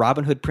fondness for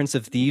Robin Hood, Prince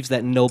of Thieves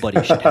that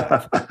nobody should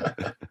have.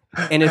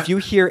 And if you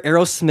hear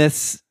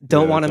Aerosmith's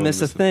Don't Want to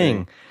Miss a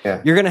Thing,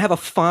 you're going to have a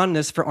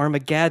fondness for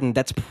Armageddon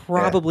that's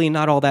probably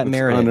not all that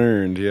merited.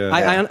 Unearned,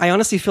 I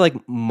honestly feel like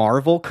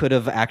Marvel could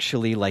have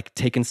actually like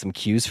taken some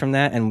cues from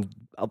that, and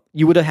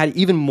you would have had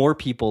even more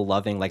people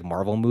loving like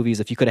Marvel movies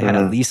if you could have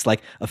had at least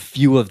like a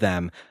few of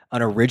them,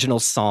 an original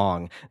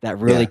song that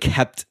really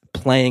kept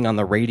playing on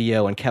the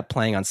radio and kept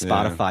playing on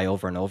Spotify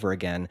over and over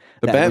again.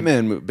 The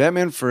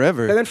Batman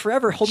Forever. Batman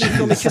Forever, Hold Me,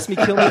 Feel Me, Kiss Me,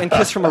 Kill Me, and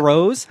Kiss from a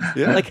Rose.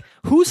 Like,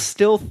 who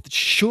still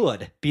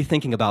should be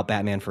thinking about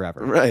Batman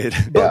Forever? Right.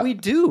 But we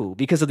do,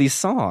 because of these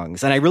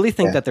songs. And I really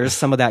think that there's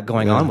some of that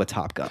going on with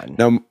Top Gun.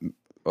 Now,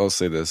 I'll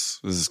say this.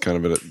 This is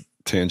kind of a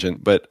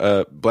tangent, but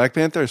Black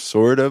Panther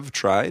sort of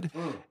tried,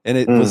 and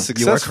it was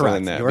successful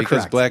in that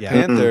because Black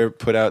Panther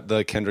put out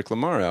the Kendrick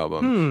Lamar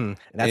album.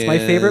 That's my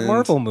favorite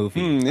Marvel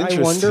movie.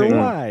 I wonder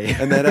why.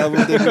 And that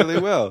album did really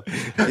well.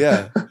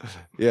 Yeah.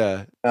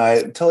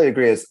 I totally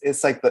agree.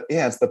 It's like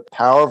it's the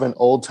power of an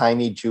old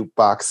timey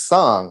jukebox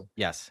song.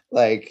 Yes.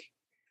 Like,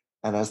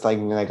 and that's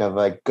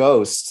like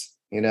Ghost.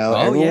 You know,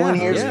 everyone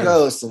hears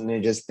Ghost, and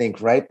they just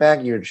think right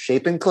back. You're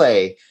shaping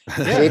clay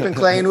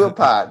into a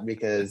pot,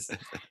 because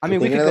I mean,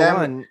 we could go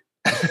on.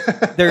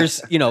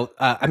 There's, you know,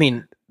 I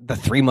mean, the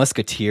Three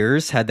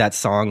Musketeers had that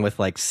song with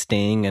like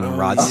Sting and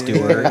Rod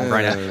Stewart,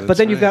 but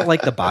then you've got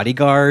like The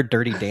Bodyguard,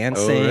 Dirty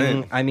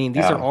Dancing. I mean,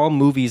 these are all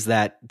movies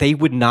that they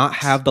would not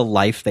have the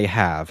life they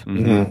have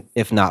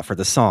if not for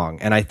the song.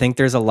 And I think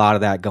there's a lot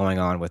of that going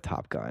on with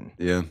Top Gun.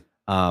 Yeah.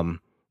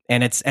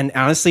 And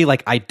honestly,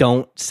 like, I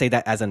don't say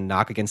that as a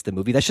knock against the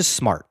movie. That's just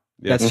smart.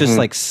 Yeah. That's just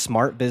like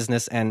smart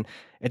business. And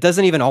it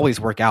doesn't even always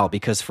work out,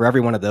 because for every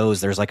one of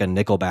those, there's like a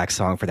Nickelback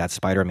song for that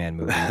Spider-Man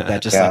movie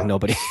that just like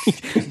nobody,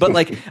 but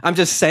like, I'm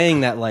just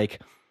saying that, like,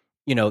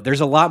 you know,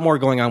 there's a lot more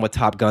going on with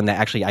Top Gun that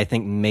actually I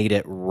think made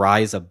it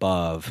rise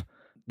above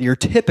your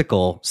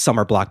typical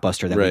summer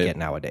blockbuster that we get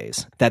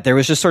nowadays. That there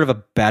was just sort of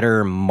a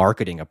better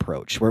marketing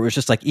approach, where it was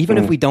just like, even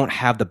if we don't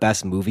have the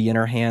best movie in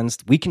our hands,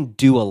 we can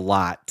do a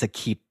lot to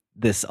keep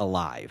this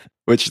alive.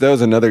 Which, that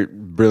was another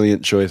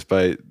brilliant choice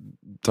by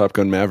Top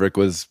Gun Maverick,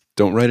 was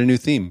don't write a new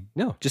theme.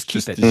 No, just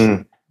keep it.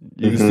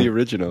 Use the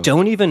original.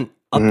 Don't even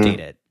update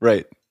it.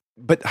 Right.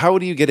 But how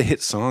do you get a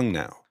hit song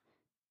now?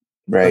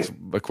 Right. That's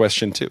a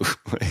question too.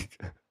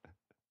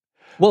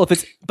 Well, if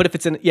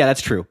it's in,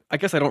 that's true. I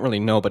guess I don't really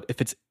know, but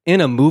if it's in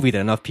a movie that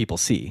enough people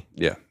see,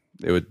 it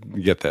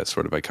would get that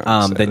sort of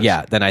iconic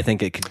status. Then I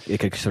think it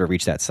could sort of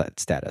reach that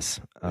status.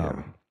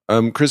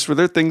 Chris, were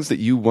there things that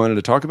you wanted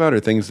to talk about, or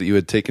things that you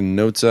had taken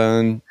notes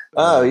on?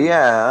 Oh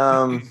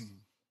yeah.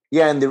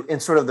 In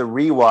sort of the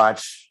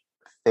rewatch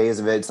phase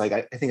of it, it's like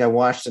I think I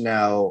watched it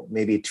now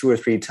maybe 2 or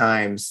 3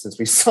 times since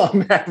we saw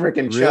Maverick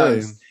and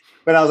chunks.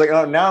 But I was like,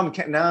 oh, now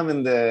I'm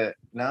in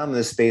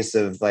the space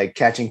of like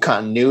catching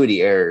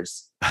continuity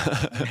errors.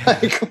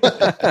 like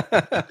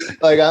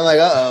I'm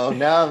like,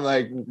 now I'm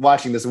like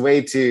watching this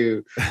way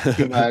too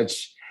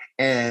much.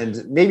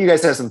 And maybe you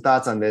guys have some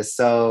thoughts on this.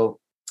 So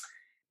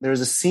there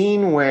was a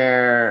scene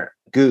where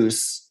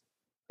Goose,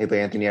 played by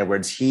Anthony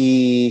Edwards,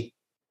 he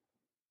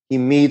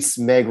meets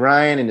Meg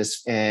Ryan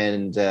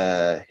and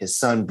his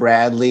son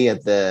Bradley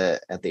at the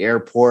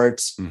airport,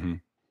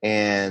 Mhm.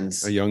 and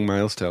A young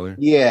Miles Teller.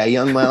 yeah,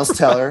 young Miles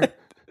Teller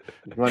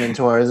running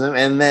towards him,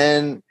 and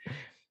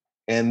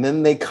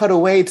then they cut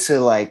away to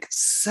like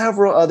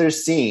several other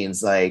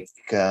scenes, like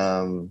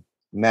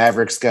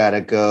Maverick's got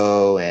to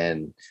go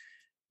and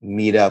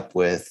meet up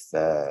with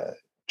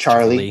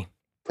Charlie,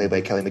 played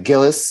by Kelly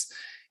McGillis.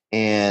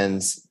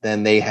 And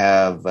then they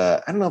have,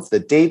 I don't know if the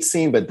date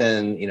scene, but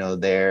then,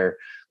 their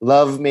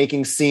love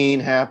making scene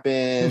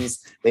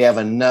happens. They have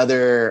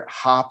another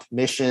hop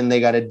mission they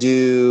got to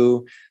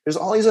do. There's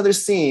all these other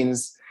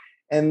scenes.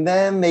 And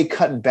then they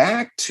cut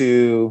back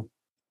to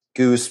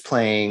Goose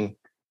playing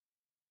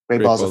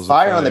Great Balls of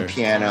Fire on the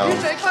piano.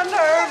 You take my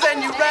nerves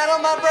and you rattle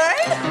my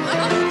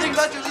brain. Think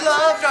about your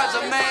love drives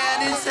a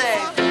man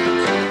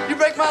insane. You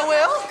break my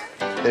will.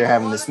 They're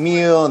having this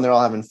meal and they're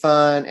all having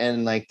fun.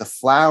 And like the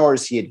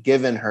flowers he had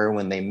given her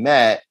when they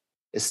met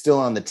is still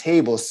on the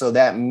table. So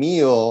that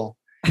meal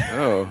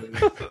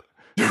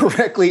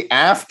directly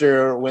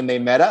after when they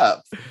met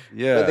up.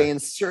 Yeah. But they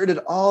inserted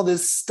all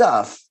this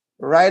stuff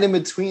right in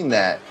between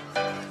that.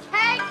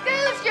 Hey,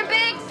 Goose, you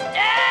big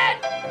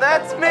stud!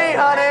 That's me,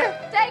 honey.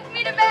 Take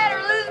me to bed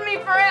or lose me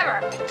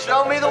forever.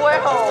 Show me the way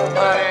home,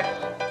 honey.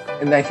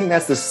 And I think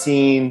that's the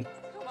scene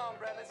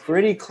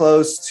pretty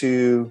close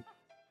to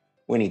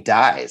when he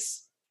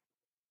dies.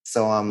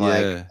 So I'm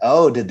like,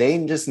 oh, did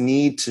they just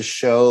need to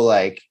show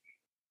like,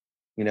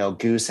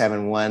 Goose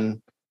having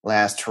one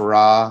last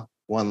hurrah,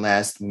 one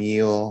last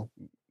meal,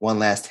 one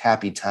last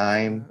happy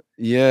time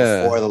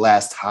before the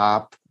last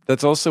hop?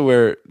 That's also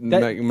where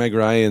Meg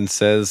Ryan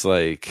says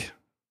like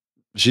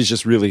she's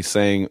just really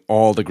saying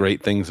all the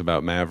great things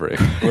about Maverick.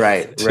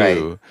 Right, too.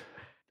 right.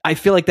 I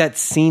feel like that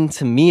scene,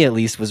 to me at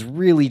least, was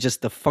really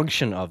just the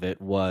function of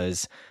it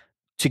was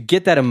to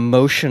get that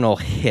emotional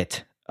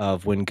hit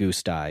of when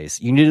Goose dies.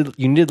 You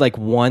needed like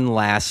one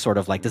last sort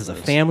of like, this is a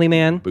family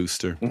man.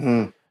 Booster.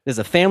 Mm-hmm. This is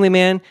a family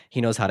man.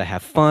 He knows how to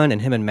have fun,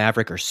 and him and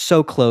Maverick are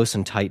so close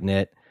and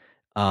tight-knit.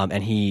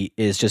 And he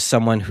is just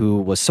someone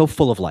who was so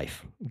full of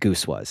life.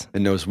 Goose was.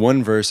 And knows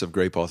one verse of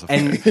Great Balls of Fire.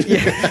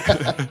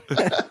 And,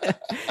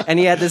 and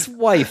he had this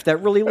wife that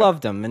really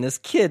loved him, and this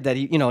kid that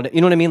you know what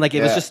I mean? Like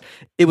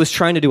it was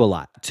trying to do a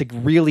lot to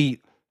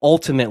really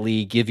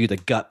ultimately give you the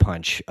gut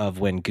punch of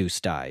when Goose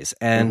dies.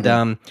 And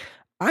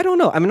I don't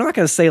know. I'm not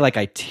going to say like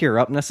I tear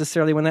up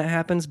necessarily when that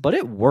happens, but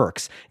it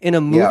works in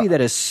a movie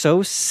that is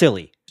so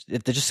silly.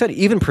 It just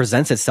even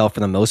presents itself for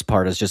the most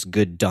part as just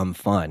good, dumb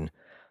fun.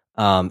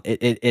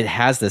 It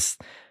has this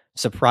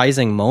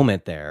surprising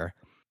moment there.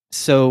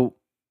 So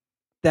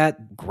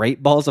that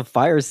Great Balls of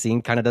Fire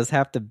scene kind of does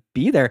have to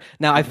be there.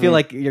 Now, I feel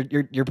like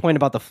your point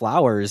about the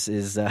flowers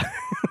is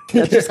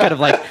that's just kind of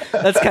like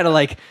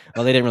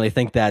well, they didn't really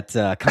think that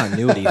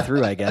continuity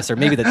through, I guess, or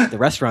maybe the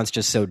restaurant's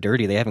just so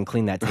dirty they haven't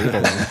cleaned that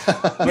table.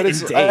 But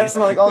it's days.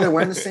 I'm like, oh, they're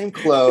wearing the same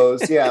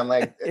clothes. Yeah, I'm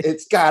like,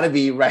 it's got to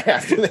be right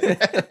after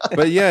that.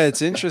 But yeah,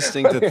 it's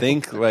interesting to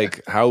think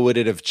like how would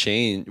it have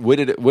changed? Would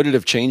it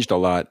have changed a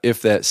lot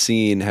if that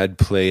scene had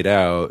played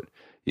out?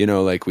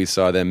 Like we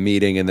saw them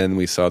meeting, and then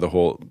we saw the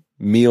whole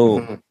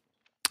meal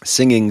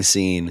singing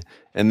scene,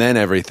 and then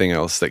everything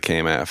else that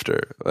came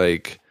after.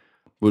 Like,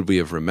 would we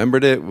have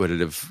remembered it? Would it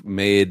have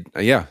made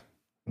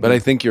but I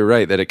think you're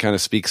right that it kind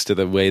of speaks to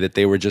the way that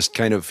they were just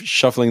kind of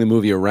shuffling the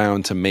movie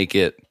around to make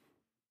it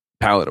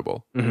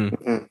palatable.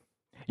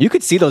 You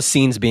could see those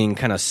scenes being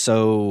kind of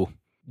so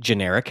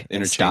generic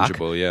and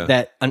interchangeable, stock,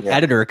 that an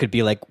editor could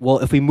be like, well,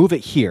 if we move it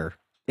here,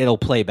 it'll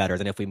play better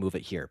than if we move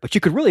it here. But you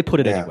could really put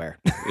it anywhere.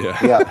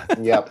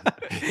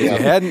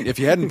 If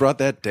you hadn't brought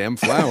that damn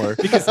flower,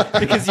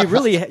 because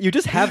you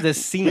just have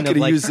this scene. You could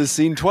have used this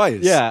scene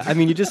twice. Yeah, I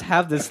mean, you just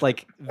have this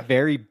like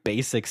very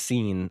basic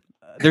scene.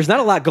 There's not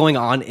a lot going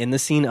on in the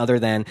scene other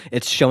than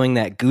it's showing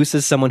that Goose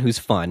is someone who's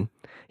fun.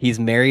 He's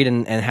married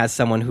and has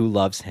someone who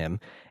loves him.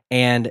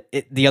 And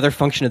the other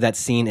function of that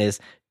scene is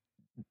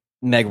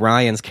Meg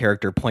Ryan's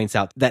character points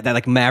out that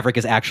like Maverick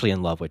is actually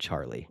in love with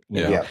Charlie.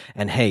 You know?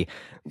 And hey,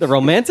 the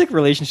romantic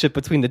relationship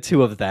between the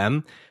two of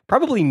them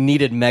probably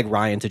needed Meg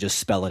Ryan to just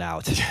spell it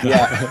out.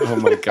 Yeah. Oh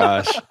my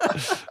gosh.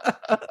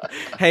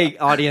 Hey,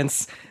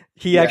 audience,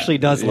 he actually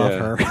does love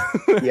her.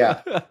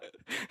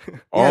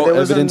 All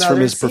evidence from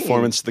his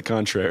performance to the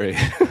contrary.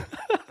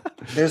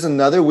 There's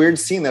another weird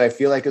scene that I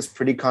feel like is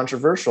pretty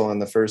controversial in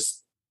the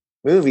first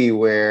movie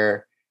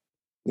where,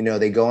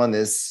 they go on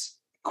this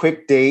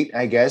quick date,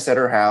 I guess, at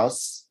her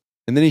house.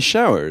 And then he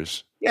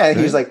showers. Yeah, right?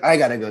 He's like, I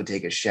gotta go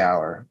take a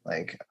shower.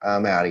 Like,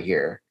 I'm out of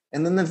here.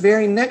 And then the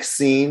very next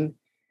scene,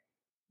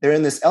 they're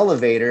in this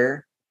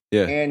elevator.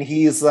 Yeah. And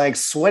he's like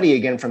sweaty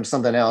again from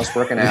something else,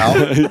 working out.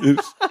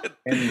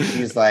 And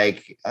he's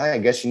like, I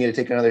guess you need to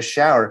take another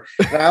shower.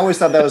 And I always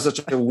thought that was such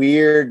a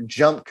weird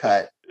jump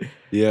cut.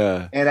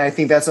 Yeah. And I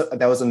think that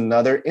was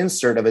another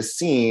insert of a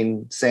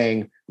scene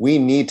saying we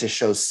need to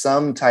show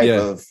some type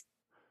of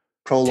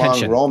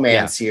prolonged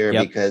romance here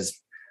because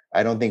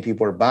I don't think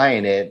people are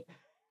buying it.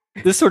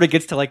 This sort of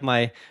gets to like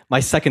my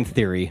second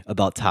theory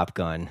about Top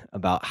Gun,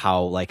 about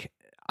how like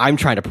I'm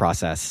trying to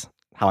process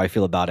how I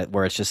feel about it,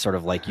 where it's just sort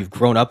of like you've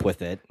grown up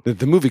with it.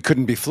 The movie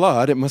couldn't be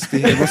flawed. It must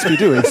be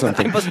doing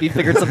something. It must be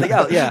figured something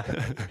out. Yeah,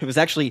 it was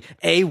actually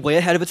A, way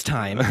ahead of its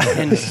time,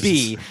 and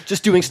B,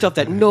 just doing stuff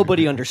that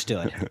nobody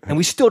understood, and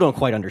we still don't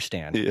quite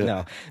understand. Yeah.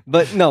 No,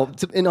 but no.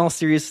 In all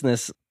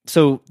seriousness,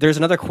 so there's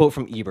another quote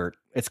from Ebert.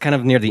 It's kind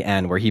of near the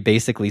end where he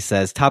basically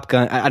says, "Top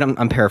Gun."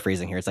 I'm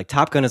paraphrasing here. It's like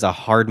Top Gun is a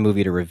hard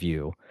movie to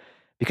review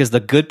because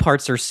the good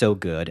parts are so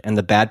good and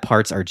the bad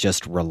parts are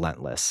just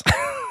relentless.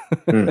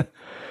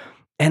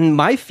 And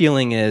my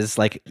feeling is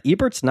like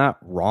Ebert's not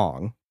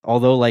wrong,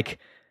 although like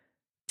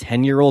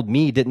 10-year-old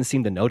me didn't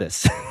seem to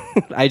notice.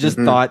 I just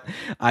thought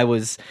I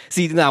was...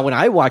 See, now when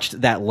I watched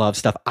that love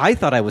stuff, I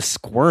thought I was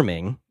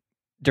squirming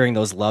during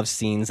those love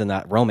scenes and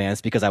that romance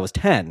because I was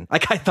 10.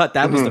 Like I thought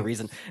that was the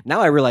reason.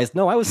 Now I realized,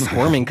 no, I was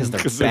squirming because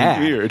they're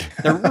bad. They're weird.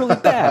 They're really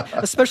bad.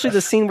 Especially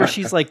the scene where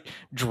she's like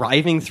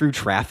driving through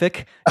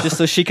traffic just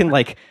so she can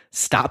like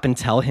stop and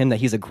tell him that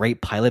he's a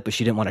great pilot, but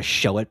she didn't want to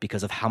show it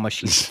because of how much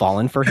she's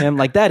fallen for him.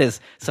 Like that is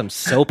some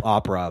soap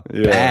opera,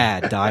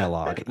 bad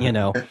dialogue, you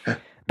know?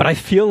 But I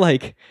feel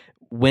like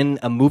when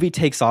a movie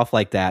takes off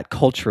like that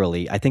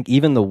culturally, I think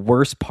even the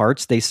worst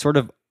parts, they sort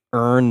of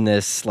earn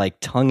this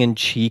like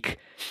tongue-in-cheek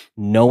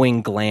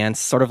knowing glance,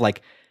 sort of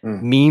like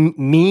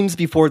memes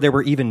before there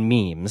were even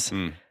memes,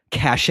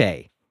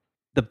 cachet.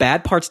 The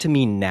bad parts to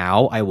me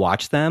now, I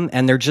watch them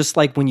and they're just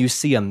like when you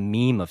see a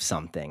meme of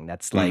something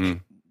that's like,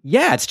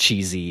 yeah, it's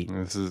cheesy.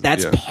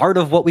 That's part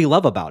of what we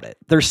love about it.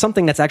 There's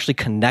something that's actually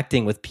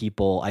connecting with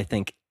people, I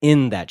think,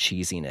 in that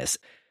cheesiness.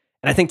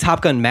 And I think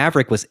Top Gun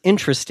Maverick was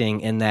interesting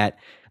in that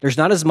there's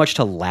not as much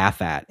to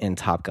laugh at in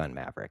Top Gun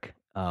Maverick.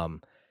 And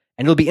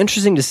it'll be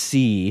interesting to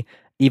see,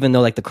 even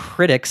though like the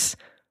critics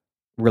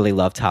really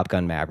love Top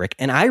Gun Maverick,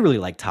 and I really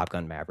like Top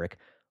Gun Maverick,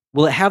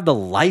 will it have the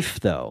life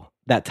though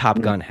that Top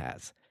Gun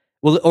has?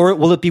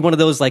 Will it be one of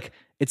those like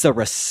it's a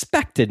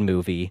respected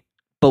movie,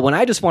 but when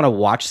I just want to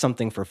watch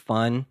something for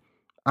fun,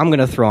 I'm going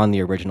to throw on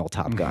the original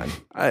Top Gun.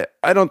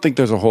 I don't think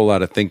there's a whole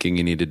lot of thinking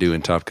you need to do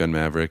in Top Gun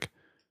Maverick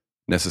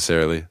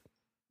necessarily,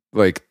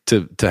 like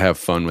to have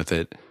fun with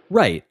it.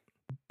 Right.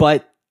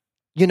 But,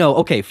 you know,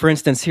 okay, for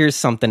instance, here's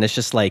something that's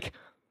just like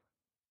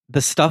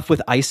the stuff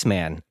with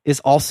Iceman is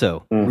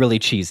also really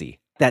cheesy.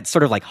 That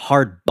sort of like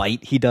hard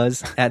bite he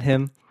does at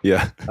him.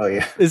 Yeah. Oh,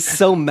 yeah. Is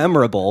so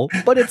memorable,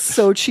 but it's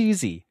so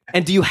cheesy.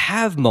 And do you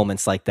have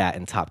moments like that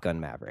in Top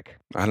Gun Maverick?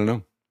 I don't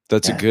know.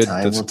 That's a good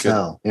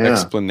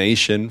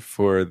explanation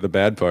for the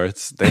bad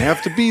parts. They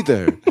have to be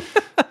there.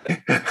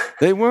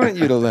 They want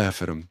you to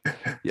laugh at them.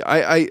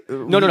 Yeah,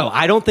 No.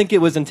 I don't think it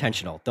was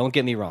intentional. Don't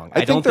get me wrong.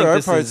 I think there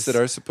are parts that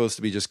are supposed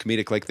to be just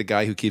comedic, like the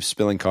guy who keeps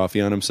spilling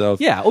coffee on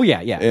himself. Yeah. Oh, yeah.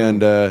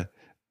 And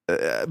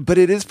but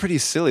it is pretty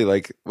silly.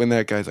 Like when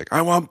that guy's like,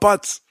 "I want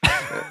butts."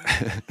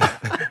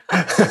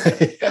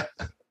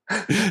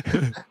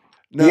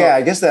 No. Yeah,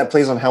 I guess that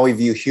plays on how we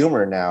view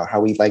humor now, how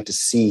we like to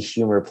see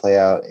humor play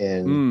out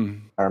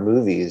in our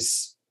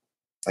movies.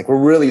 Like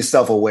we're really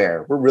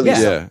self-aware. We're really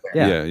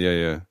self-aware.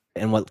 Yeah.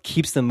 And what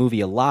keeps the movie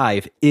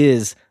alive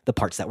is the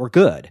parts that were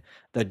good.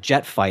 The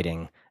jet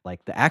fighting,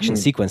 like the action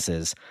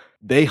sequences,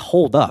 they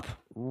hold up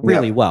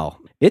really well.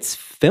 It's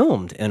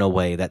filmed in a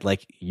way that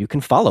like you can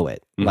follow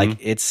it. Like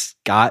it's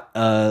got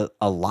a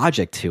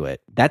logic to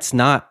it. That's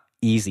not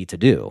easy to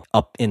do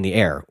up in the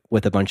air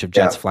with a bunch of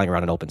jets flying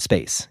around in open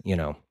space, you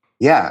know?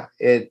 Yeah,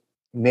 it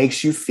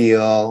makes you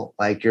feel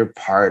like you're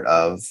part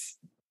of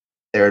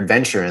their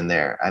adventure in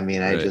there. I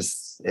mean,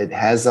 it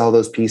has all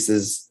those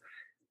pieces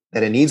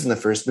that it needs in the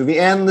first movie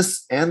and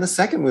the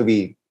second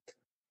movie,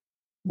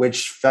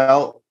 which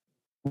felt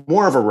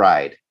more of a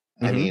ride.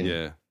 I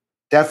mean,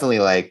 definitely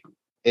like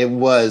it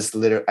was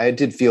I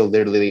did feel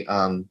literally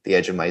on the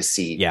edge of my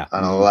seat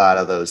on a lot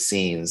of those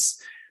scenes,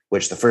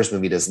 which the first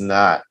movie does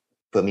not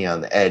put me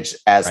on the edge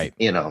as,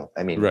 you know,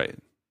 I mean,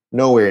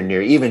 nowhere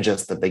near, even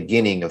just the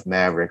beginning of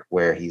Maverick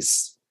where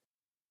he's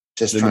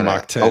just trying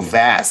to go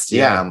fast.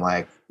 Yeah. I'm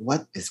like,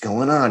 what is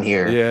going on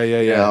here? Yeah.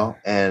 You know?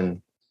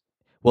 And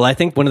well, I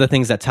think one of the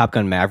things that Top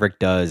Gun Maverick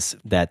does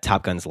that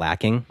Top Gun's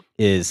lacking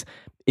is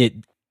it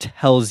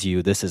tells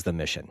you this is the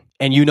mission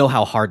and you know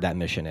how hard that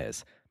mission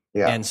is.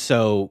 Yeah. And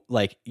so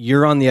like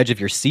you're on the edge of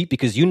your seat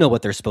because you know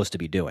what they're supposed to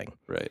be doing.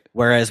 Right.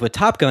 Whereas with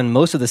Top Gun,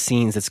 most of the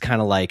scenes, it's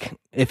kind of like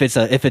if it's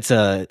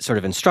a sort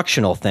of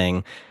instructional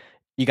thing,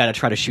 you got to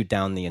try to shoot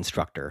down the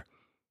instructor.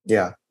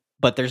 Yeah.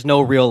 But there's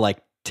no real like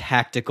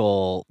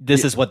tactical,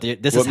 this is what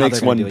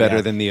makes one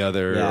better than the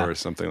other or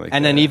something like that.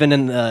 And then even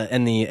in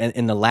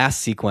the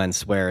last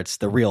sequence where it's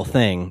the real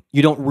thing,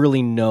 you don't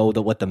really know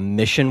what the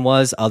mission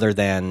was other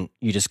than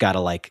you just got to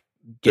like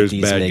get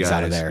these MiGs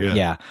out of there.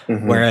 Yeah.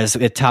 Whereas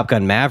at Top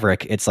Gun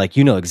Maverick, it's like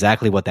you know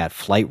exactly what that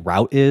flight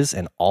route is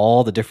and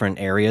all the different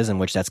areas in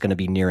which that's going to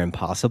be near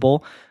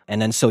impossible. And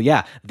then so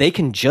they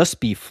can just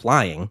be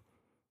flying,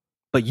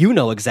 but you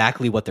know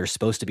exactly what they're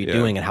supposed to be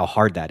doing and how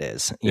hard that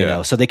is. You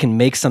know, so they can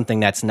make something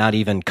that's not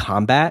even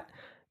combat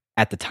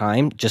at the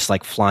time, just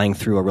like flying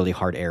through a really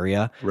hard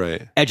area,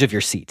 Right. edge of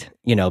your seat,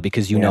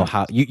 because you know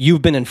how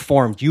you've been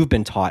informed, you've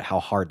been taught how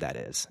hard that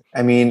is.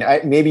 I mean,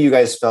 maybe you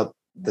guys felt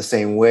the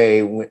same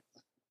way.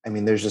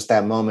 There's just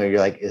that moment where you're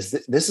like,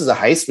 this is a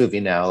heist movie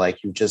now?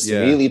 Like, you just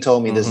immediately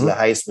told me this is a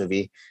heist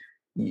movie.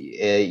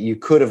 You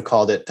could have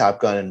called it Top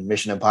Gun and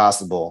Mission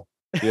Impossible.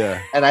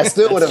 Yeah. And I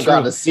still would have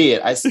gone to see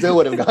it.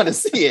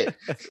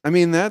 I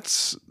mean, that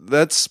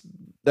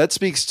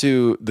speaks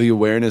to the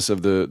awareness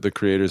of the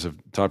creators of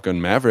Top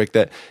Gun Maverick,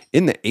 that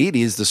in the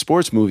 80s, the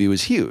sports movie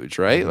was huge,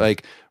 right?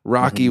 Like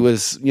Rocky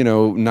was,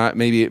 not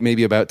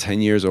maybe about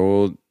 10 years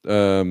old.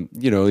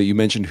 You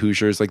mentioned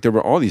Hoosiers. Like, there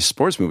were all these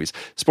sports movies.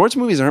 Sports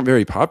movies aren't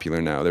very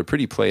popular now. They're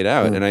pretty played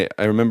out. And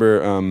I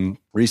remember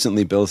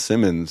recently Bill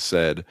Simmons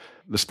said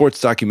the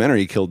sports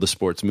documentary killed the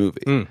sports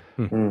movie.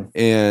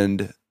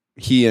 And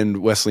he and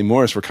Wesley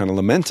Morris were kind of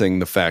lamenting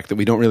the fact that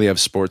we don't really have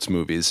sports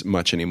movies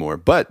much anymore.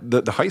 But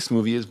the heist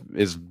movie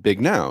is big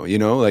now,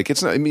 like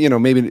it's not,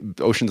 maybe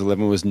Ocean's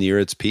 11 was near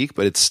its peak,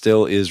 but it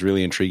still is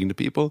really intriguing to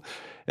people.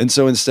 And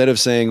so instead of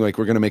saying like,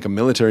 we're going to make a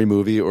military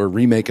movie or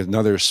remake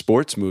another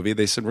sports movie,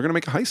 they said, we're going to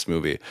make a heist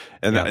movie.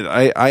 And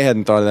I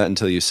hadn't thought of that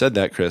until you said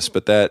that, Chris,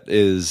 but that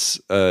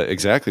is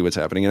exactly what's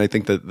happening. And I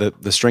think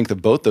that the strength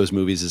of both those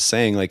movies is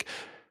saying like,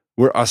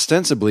 we're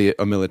ostensibly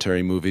a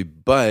military movie,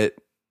 but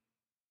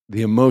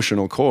the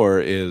emotional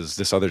core is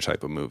this other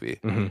type of movie.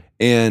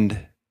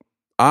 And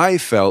I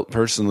felt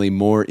personally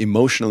more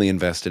emotionally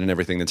invested in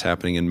everything that's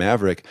happening in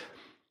Maverick.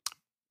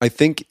 I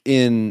think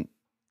in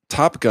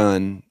Top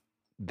Gun,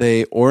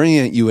 they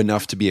orient you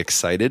enough to be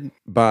excited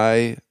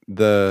by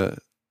the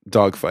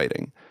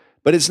dogfighting,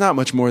 but it's not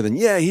much more than,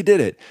 yeah, he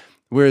did it.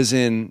 Whereas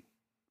in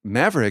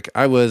Maverick,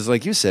 I was,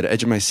 like you said,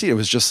 edge of my seat. It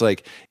was just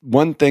like,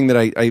 one thing that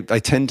I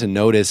tend to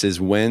notice is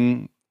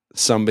when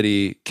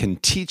somebody can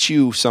teach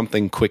you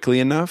something quickly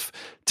enough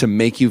to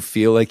make you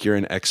feel like you're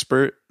an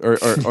expert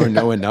or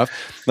know enough.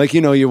 Like,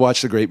 you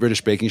watch the Great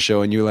British Baking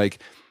Show and you're like,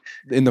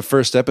 in the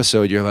first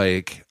episode, you're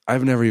like,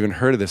 I've never even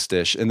heard of this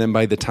dish. And then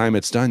by the time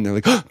it's done, they're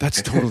like, oh,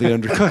 that's totally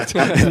undercooked.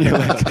 And you're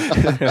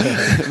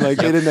like,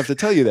 they didn't have to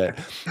tell you that.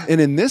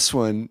 And in this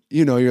one,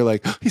 you're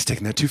like, oh, he's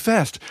taking that too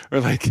fast. Or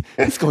like,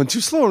 he's going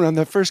too slow around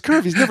that first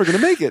curve. He's never going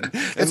to make it.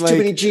 That's too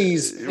many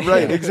G's.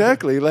 Right,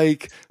 exactly.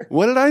 Like,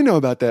 what did I know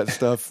about that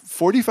stuff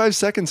 45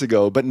 seconds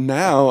ago? But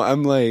now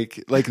I'm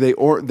like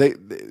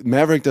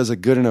Maverick does a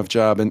good enough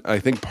job. And I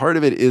think part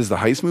of it is the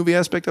heist movie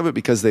aspect of it,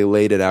 because they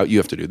laid it out. You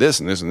have to do this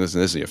and this and this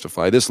and this. And you have to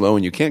fly this low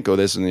and you can't go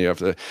this. And you have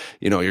to,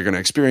 you're going to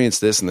experience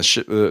this, and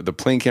the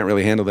plane can't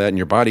really handle that, and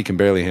your body can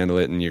barely handle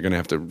it, and you're going to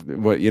have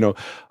to,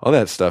 all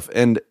that stuff.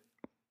 And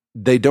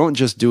they don't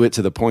just do it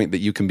to the point that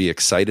you can be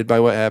excited by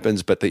what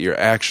happens, but that you're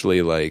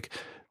actually like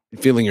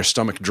feeling your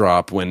stomach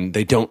drop when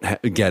they don't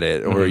get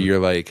it, or you're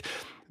like,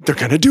 they're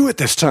going to do it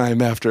this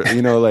time after,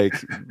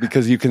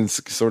 because you can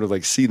sort of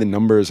like see the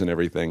numbers and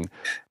everything.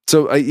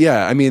 So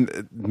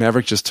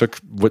Maverick just took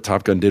what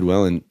Top Gun did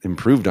well and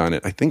improved on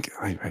it. I think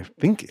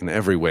in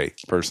every way,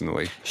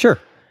 personally. Sure.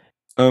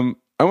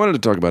 I wanted to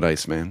talk about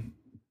Iceman.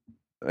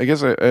 I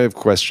guess I have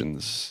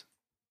questions.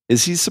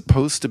 Is he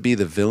supposed to be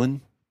the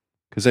villain?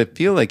 Because I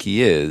feel like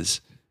he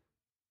is,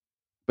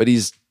 but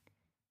he's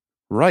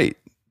right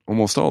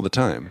almost all the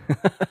time.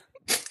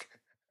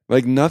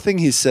 Like, nothing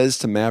he says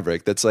to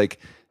Maverick that's like,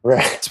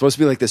 it's supposed to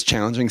be like this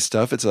challenging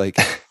stuff. It's like,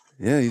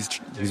 yeah,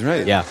 he's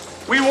right. Yeah.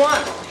 We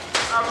won.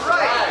 All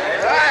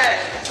right.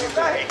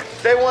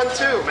 They won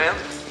too, man.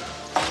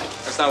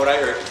 That's not what I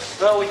heard.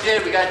 Well, we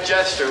did. We got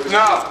Jester.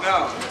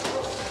 No.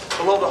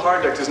 Below the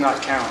hard deck does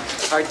not count.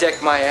 Hard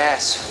deck my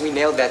ass. We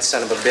nailed that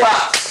son of a bitch.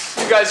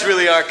 Ha! You guys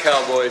really are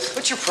cowboys.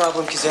 What's your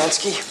problem,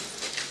 Kazansky?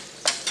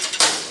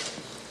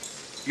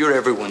 You're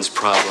everyone's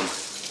problem.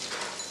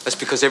 That's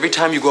because every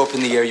time you go up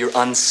in the air, you're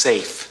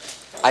unsafe.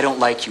 I don't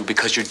like you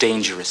because you're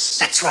dangerous.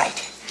 That's right.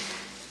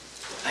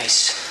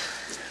 Ice,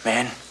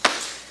 man.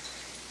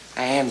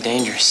 I am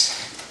dangerous.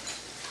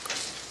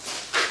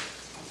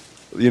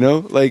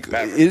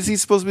 Is he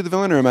supposed to be the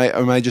villain, or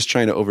am I just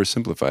trying to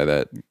oversimplify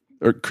that?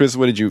 Or Chris,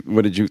 what did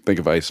you think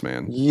of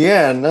Iceman?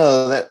 Yeah,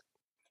 no,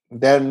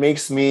 that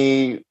makes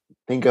me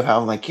think of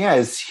how I'm like, yeah,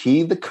 is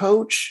he the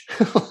coach?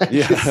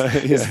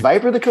 Is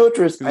Viper the coach,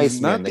 or is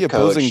Iceman not the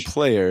opposing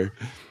player?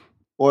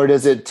 Or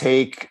does it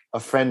take a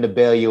friend to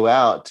bail you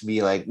out to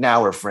be like,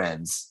 now we're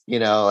friends?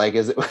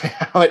 Is it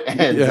how it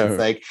ends? Yeah. It's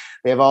like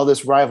they have all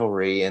this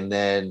rivalry, and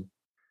then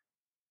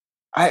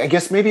I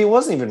guess maybe it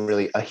wasn't even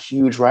really a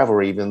huge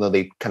rivalry, even though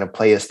they kind of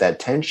play us that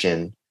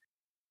tension.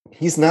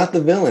 He's not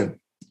the villain.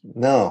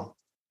 No,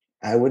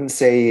 I wouldn't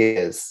say he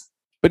is.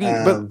 But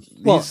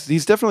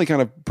he's definitely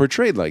kind of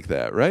portrayed like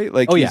that, right?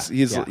 Like,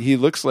 he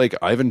looks like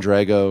Ivan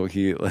Drago.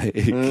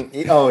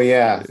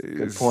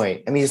 Good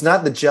point. I mean, he's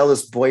not the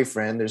jealous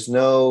boyfriend. There's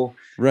no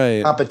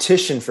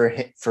competition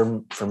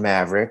for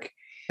Maverick.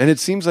 And it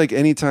seems like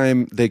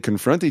anytime they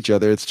confront each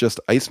other, it's just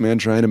Iceman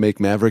trying to make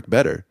Maverick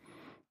better.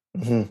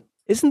 Mm-hmm.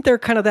 Isn't there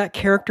kind of that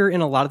character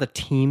in a lot of the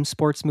team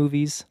sports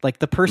movies? Like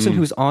the person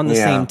who's on the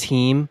same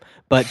team,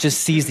 but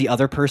just sees the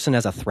other person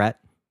as a threat.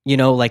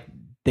 Like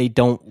they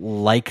don't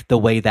like the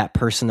way that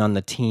person on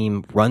the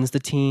team runs the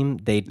team.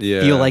 They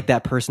feel like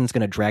that person's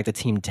going to drag the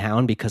team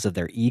down because of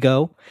their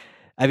ego.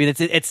 I mean,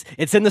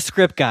 it's in the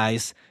script,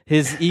 guys.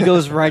 His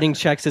ego's writing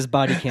checks his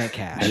body can't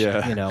cash.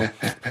 Yeah. You know,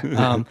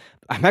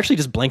 I'm actually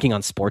just blanking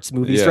on sports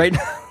movies right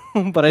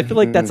now, but I feel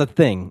like that's a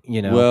thing.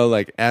 You know, well,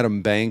 like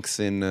Adam Banks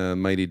in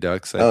Mighty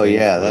Ducks.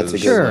 That's a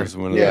good was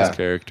one of those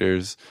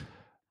characters.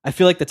 I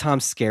feel like the Tom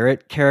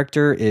Skerritt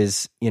character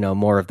is,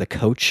 more of the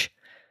coach,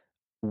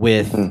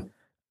 with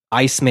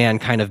Iceman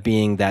kind of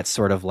being that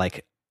sort of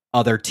like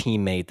other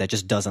teammate that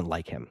just doesn't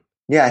like him.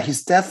 Yeah,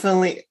 he's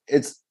definitely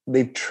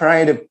they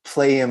try to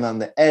play him on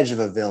the edge of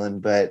a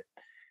villain, but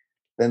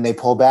then they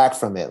pull back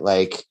from it.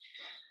 Like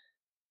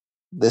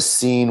the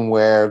scene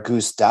where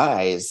Goose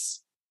dies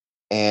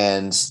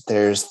and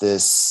there's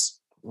this,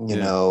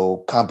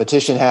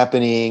 competition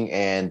happening,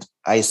 and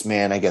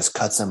Iceman, I guess,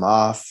 cuts him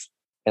off.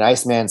 And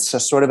Iceman's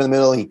just sort of in the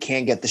middle. He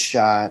can't get the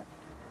shot.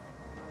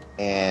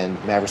 And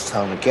Maverick's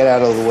telling him to get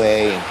out of the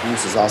way. And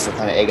Goose is also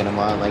kind of egging him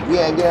on, like,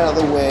 yeah, get out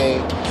of the way.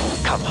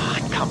 Come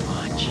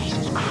on,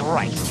 Jesus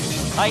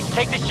Christ. Ice,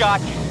 take the shot.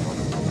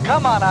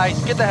 Come on,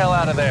 Ice, get the hell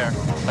out of there.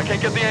 I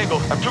can't get the angle.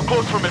 I'm too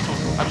close for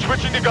missiles. I'm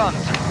switching to guns.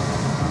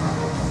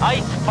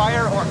 Ice,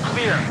 fire, or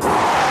clear.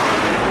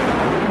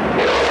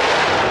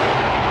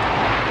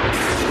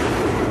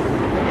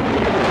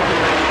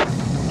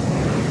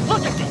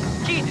 Look at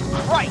this. Jesus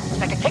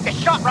Christ. I can take a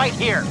shot right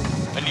here.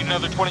 I need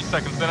another 20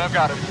 seconds, then I've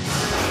got him.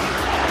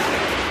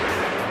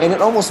 And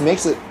it almost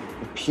makes it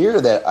appear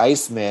that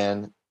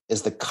Iceman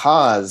is the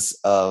cause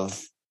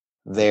of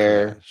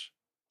their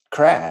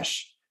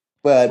crash.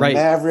 But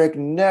Maverick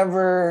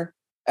never,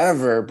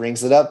 ever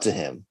brings it up to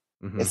him.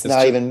 It's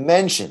not even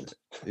mentioned.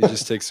 He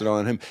just takes it all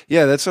on him.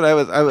 Yeah, that's what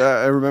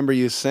I remember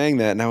you saying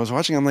that, and I was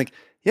watching. I'm like,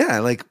 yeah,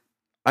 like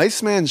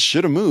Iceman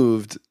should have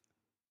moved,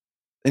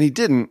 and he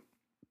didn't.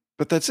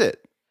 But that's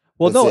it.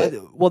 Well,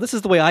 well, this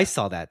is the way I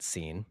saw that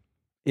scene.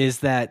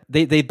 Is that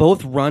they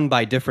both run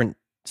by different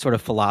sort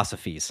of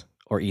philosophies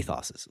or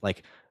ethoses.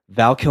 Like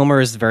Val Kilmer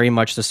is very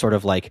much the sort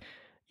of like,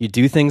 you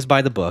do things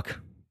by the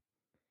book,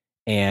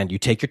 and you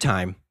take your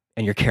time,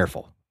 and you're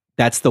careful.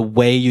 That's the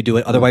way you do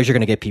it. Otherwise, you're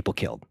going to get people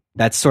killed.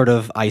 That's sort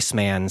of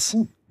Iceman's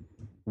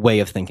way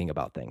of thinking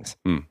about things,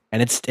 and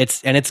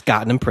it's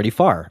gotten him pretty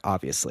far.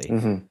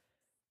 Obviously,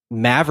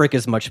 Maverick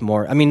is much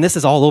more. I mean, this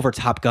is all over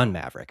Top Gun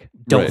Maverick.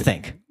 Don't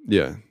think.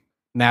 Yeah,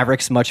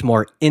 Maverick's much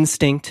more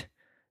instinct.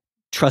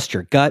 Trust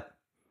your gut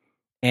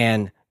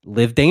and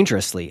live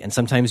dangerously. And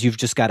sometimes you've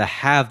just got to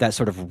have that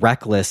sort of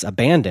reckless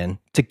abandon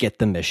to get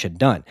the mission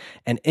done.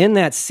 And in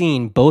that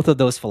scene, both of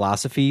those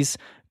philosophies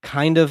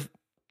kind of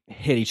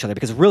hit each other,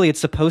 because really it's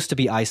supposed to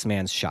be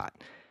Iceman's shot.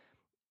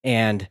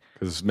 And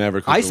because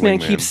Maverick, Iceman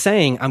keeps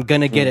saying, I'm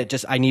going to get it,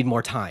 just I need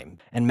more time.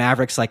 And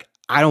Maverick's like,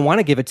 I don't want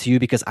to give it to you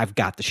because I've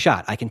got the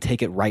shot. I can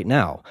take it right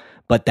now.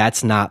 But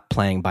that's not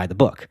playing by the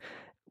book,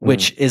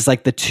 which is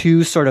like the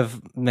two sort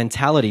of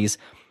mentalities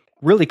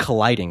really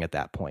colliding at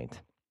that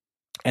point.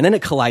 And then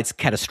it collides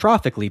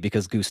catastrophically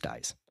because Goose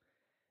dies.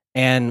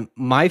 And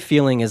my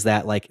feeling is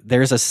that like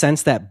there's a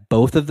sense that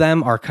both of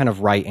them are kind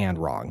of right and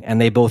wrong, and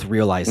they both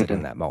realize it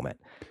in that moment.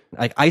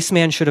 Like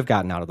Iceman should have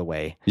gotten out of the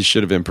way. He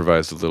should have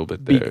improvised a little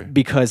bit there.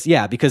 Because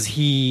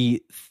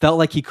he felt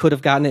like he could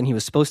have gotten it and he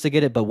was supposed to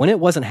get it, but when it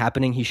wasn't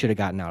happening, he should have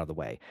gotten out of the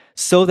way.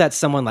 So that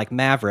someone like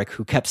Maverick,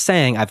 who kept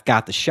saying, I've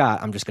got the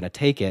shot, I'm just going to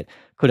take it,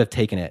 could have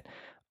taken it.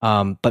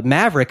 But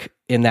Maverick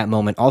in that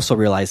moment also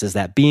realizes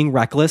that being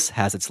reckless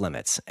has its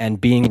limits,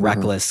 and being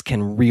reckless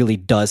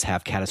does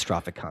have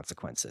catastrophic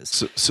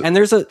consequences. And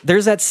there's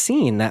that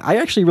scene that I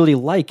actually really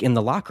like in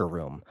the locker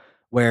room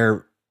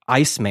where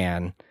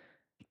Iceman,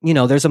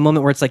 there's a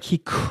moment where it's like he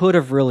could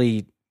have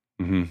really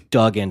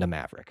dug into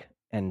Maverick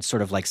and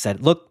sort of like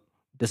said, look,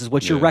 this is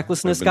what your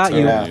recklessness got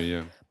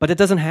you. But it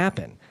doesn't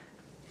happen.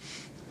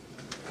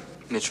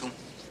 Mitchell,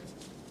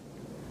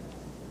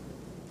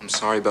 I'm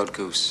sorry about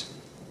Goose.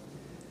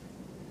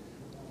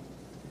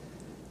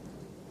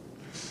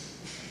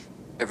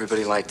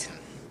 Everybody liked him.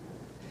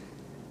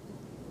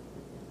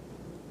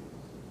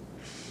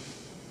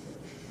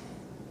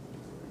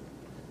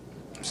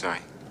 I'm sorry.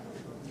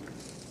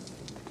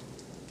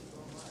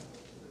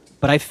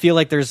 But I feel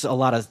like there's a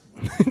lot of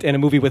in a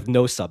movie with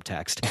no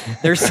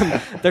subtext. There is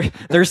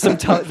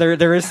some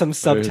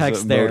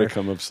subtext there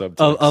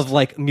of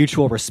like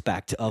mutual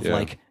respect of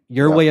like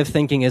your way of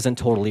thinking isn't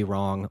totally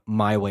wrong.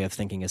 My way of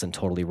thinking isn't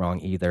totally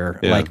wrong either.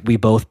 Yeah. Like we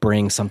both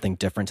bring something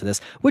different to this,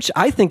 which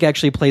I think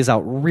actually plays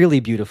out really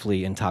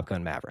beautifully in Top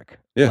Gun Maverick.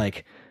 Yeah.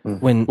 Like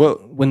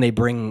when they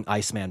bring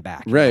Iceman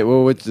back. Right.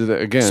 Well,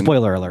 again,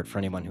 spoiler alert for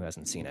anyone who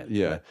hasn't seen it.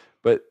 Yeah.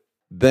 But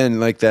then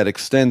like that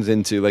extends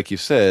into, like you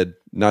said,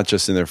 not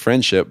just in their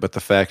friendship, but the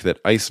fact that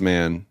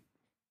Iceman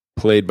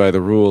played by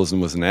the rules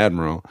and was an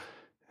admiral,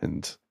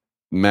 and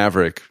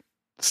Maverick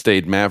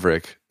stayed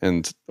Maverick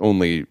and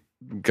only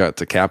got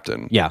to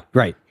captain. Yeah,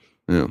 right.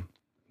 Yeah.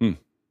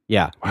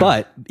 Yeah. Wow.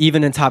 But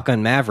even in Top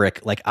Gun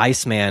Maverick, like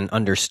Iceman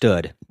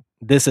understood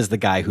this is the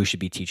guy who should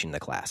be teaching the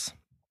class.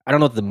 I don't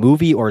know if the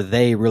movie or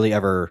they really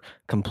ever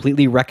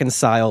completely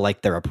reconcile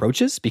like their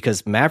approaches,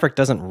 because Maverick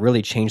doesn't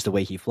really change the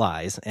way he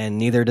flies, and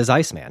neither does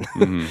Iceman.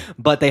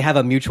 But they have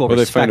a mutual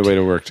respect. They find a way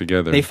to work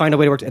together. They find a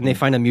way to work, and they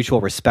find a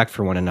mutual respect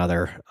for one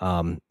another,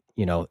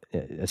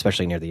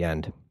 especially near the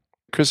end.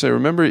 Chris, I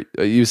remember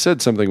you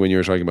said something when you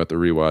were talking about the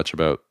rewatch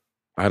about,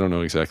 I don't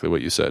know exactly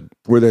what you said.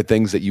 Were there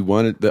things that you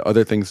wanted, the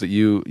other things that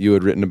you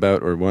had written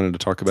about or wanted to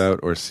talk about,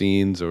 or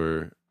scenes,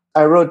 or?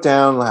 I wrote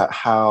down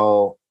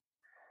how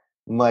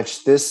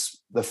much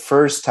the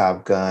first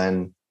Top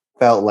Gun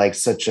felt like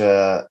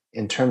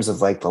in terms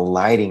of like the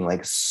lighting,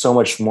 like so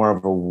much more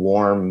of a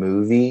warm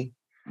movie.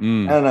 I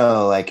don't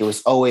know, like it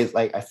was always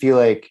like, I feel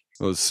like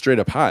it was straight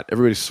up hot.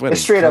 Everybody's sweating.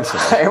 It's straight up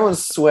hot.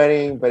 Everyone's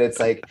sweating, but it's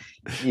like,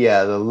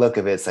 yeah, the look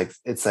of it's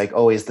like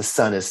always the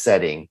sun is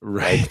setting.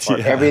 Right.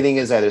 Like, everything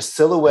is either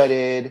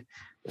silhouetted,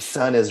 the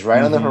sun is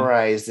right on the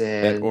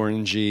horizon. That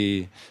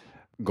orangey,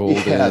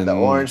 golden. Yeah, the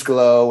orange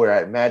glow. We're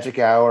at magic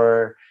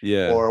hour.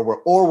 Yeah.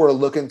 Or we're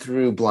looking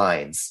through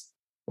blinds.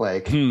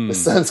 Like the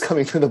sun's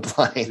coming through the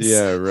blinds.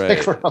 Yeah,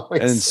 right. Like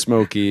always, and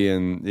smoky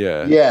and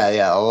yeah.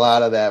 Yeah. A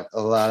lot of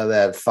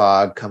that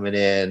fog coming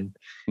in.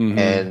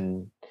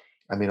 And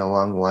I mean,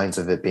 along the lines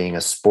of it being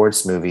a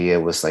sports movie,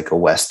 it was like a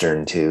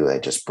Western too.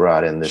 It just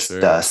brought in this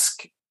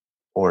dusk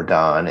or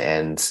dawn,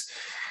 and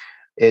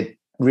it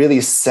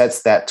really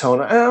sets that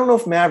tone. I don't know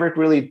if Maverick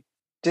really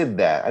did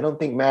that. I don't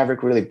think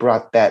Maverick really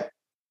brought that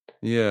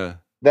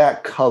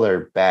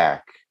color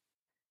back.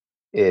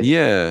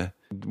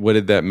 What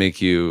did that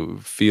make you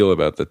feel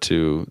about the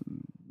two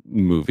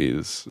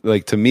movies?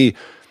 Like, to me,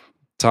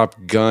 Top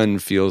Gun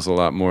feels a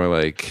lot more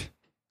like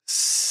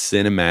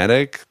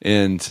cinematic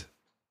and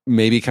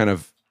maybe kind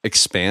of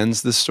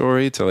expands the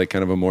story to like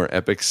kind of a more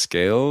epic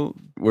scale,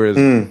 whereas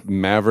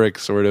Maverick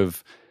sort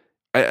of,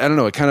 I don't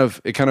know, it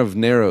kind of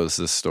narrows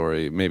the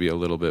story maybe a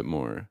little bit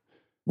more.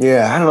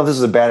 Yeah, I don't know if this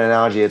is a bad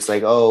analogy. It's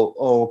like,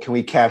 oh, can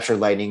we capture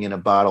lightning in a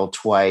bottle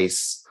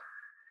twice?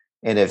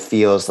 And it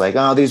feels like,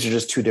 oh, these are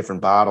just two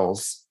different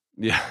bottles.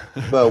 Yeah.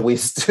 But we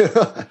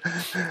still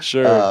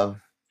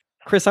sure.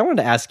 Chris, I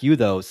wanted to ask you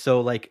though,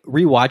 so like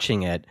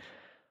rewatching it,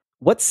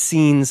 what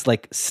scenes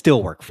like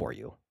still work for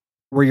you?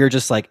 Where you're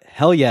just like,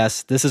 hell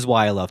yes, this is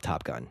why I love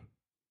Top Gun?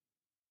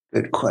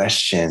 Good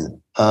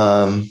question.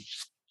 The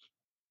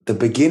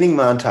beginning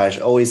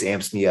montage always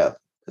amps me up.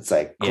 It's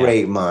like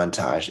great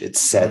montage. It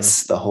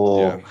sets the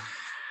whole,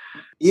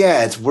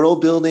 it's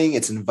world building.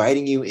 It's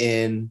inviting you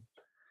in.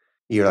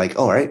 You're like,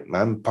 all right,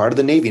 I'm part of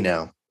the Navy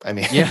now. I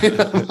mean, yeah.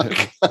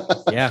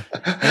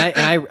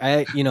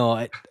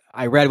 And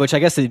I read, which I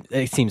guess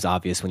it seems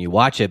obvious when you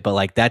watch it, but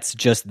like that's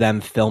just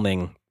them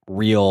filming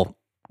real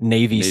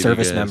Navy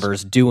service guys.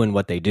 Members doing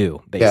what they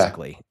do,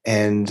 basically. Yeah.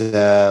 And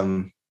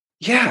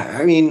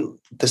I mean,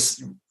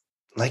 this,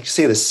 like you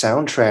say, the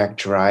soundtrack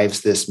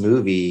drives this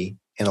movie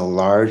in a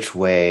large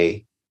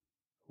way,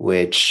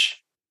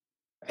 which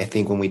I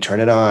think when we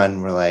turn it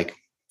on, we're like,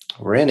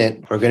 we're in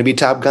it. We're going to be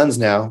Top Guns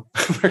now. I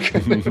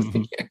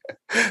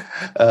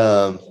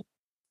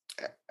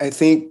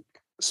think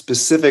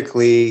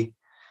specifically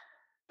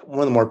one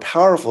of the more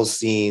powerful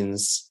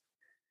scenes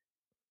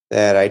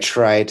that I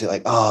try to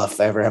like,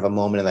 if I ever have a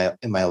moment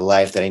in my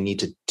life that I need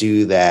to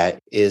do that,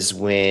 is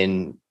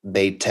when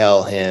they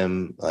tell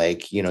him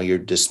like, you're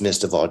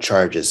dismissed of all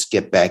charges,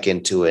 get back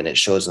into it. And it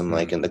shows him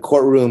like in the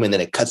courtroom, and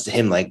then it cuts to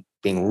him like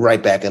being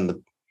right back in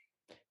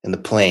the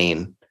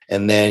plane.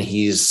 And then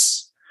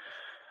he's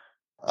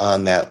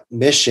on that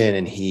mission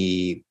and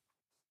he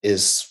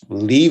is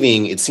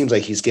leaving. It seems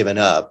like he's given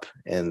up,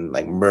 and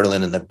like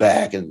Merlin in the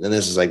back. And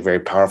this is like very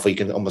powerful. You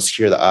can almost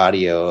hear the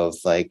audio of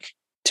like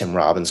Tim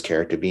Robbins'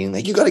 character being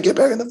like, you got to get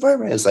back in the fight.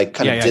 It's like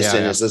kind of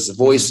distant. It's this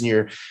voice in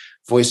your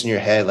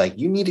head. Like,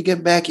 you need to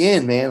get back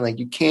in, man. Like,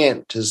 you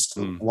can't just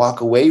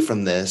walk away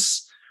from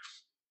this.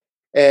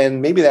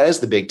 And maybe that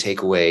is the big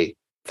takeaway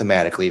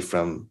thematically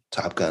from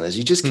Top Gun, is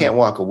you just can't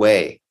walk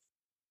away.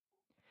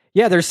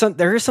 Yeah, there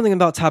is something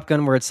about Top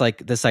Gun where it's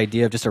like this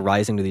idea of just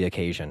arising to the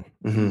occasion.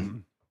 Mm-hmm.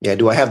 Yeah,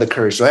 do I have the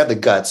courage? Do I have the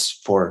guts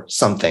for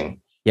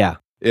something? Yeah.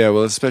 Yeah,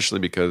 well, especially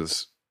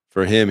because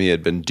for him, he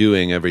had been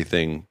doing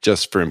everything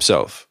just for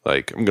himself.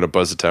 Like, I'm going to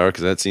buzz the tower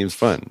because that seems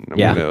fun. I'm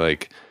going to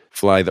like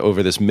fly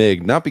over this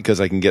MiG, not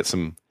because I can get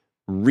some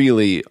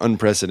really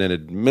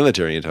unprecedented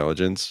military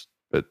intelligence,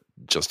 but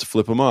just to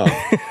flip him off.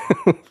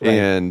 Right.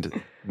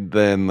 And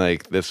then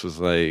like this was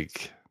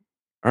like,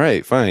 all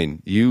right,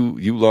 fine.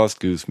 You lost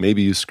Goose.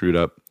 Maybe you screwed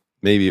up.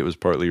 Maybe it was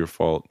partly your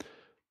fault.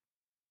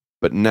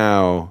 But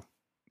now,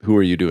 who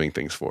are you doing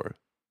things for?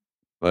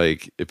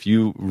 Like, if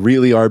you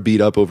really are beat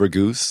up over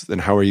Goose, then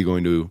how are you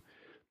going to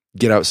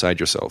get outside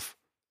yourself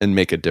and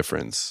make a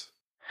difference?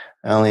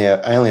 I only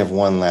have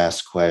one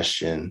last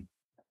question.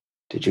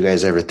 Did you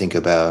guys ever think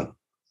about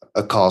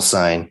a call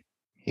sign?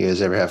 You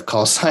guys ever have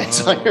call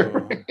signs on your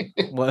ring?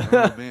 What?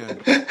 Oh, man.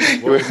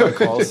 What would my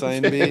call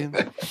sign be?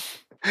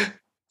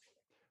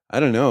 I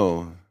don't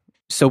know.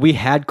 So we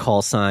had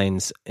call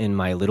signs in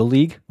my little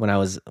league when I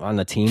was on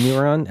the team we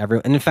were on.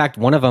 And in fact,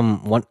 one of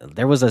them,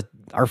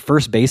 our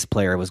first bass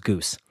player was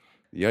Goose.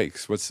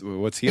 Yikes!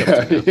 What's he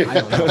up to now? I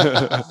don't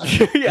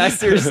know. Yeah,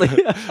 seriously.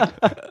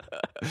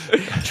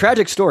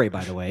 Tragic story,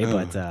 by the way.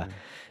 But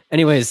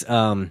anyways,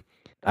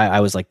 I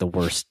was like the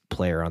worst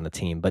player on the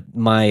team, but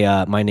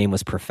my name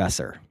was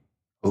Professor.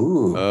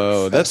 Ooh.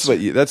 Oh, Professor.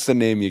 that's the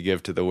name you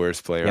give to the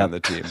worst player on the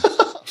team.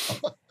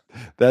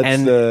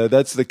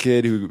 That's the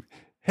kid who,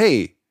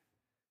 hey,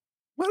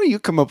 why don't you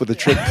come up with a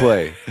trick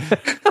play,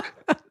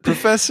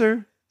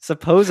 Professor?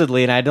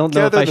 Supposedly, and I don't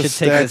know if I should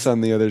take this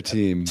on the other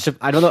team.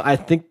 I don't know. I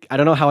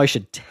don't know how I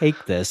should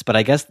take this, but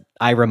I guess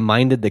I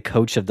reminded the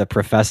coach of the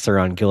professor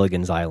on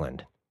Gilligan's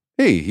Island.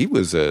 Hey, he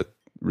was a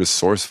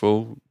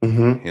resourceful,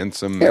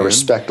 handsome man.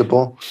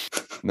 Respectable.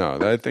 No,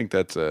 I think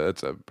that's a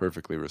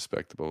perfectly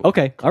respectable.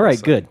 Okay, all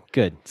right, good.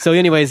 So,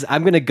 anyways,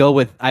 I'm gonna go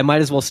with. I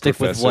might as well stick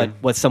Professor. with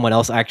what someone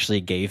else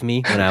actually gave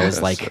me when I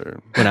was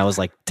when I was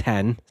like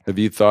 10. Have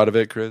you thought of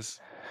it, Chris?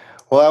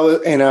 Well, I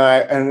was,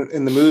 and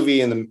in the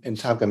movie in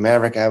Top Gun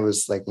Maverick, I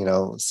was like,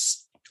 what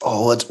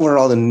are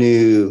all the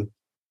new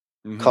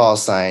call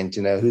signs?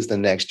 Who's the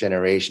next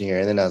generation here?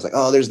 And then I was like,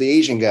 oh, there's the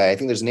Asian guy. I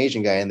think there's an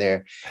Asian guy in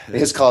there. And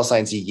his call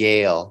sign's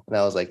Yale, and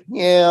I was like,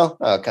 Yale?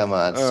 Oh, come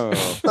on.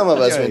 Some of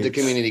us went to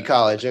community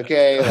college,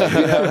 okay? Like,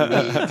 we don't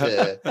need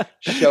to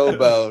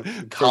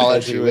showboat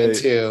college we went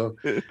to.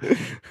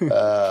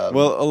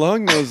 Well,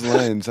 along those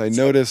lines, I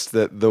noticed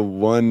that the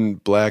one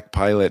black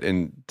pilot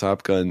in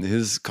Top Gun,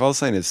 his call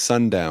sign is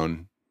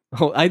Sundown.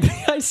 Oh,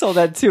 I saw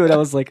that too, and I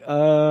was like,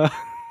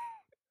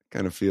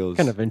 kind of feels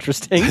kind of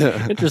interesting.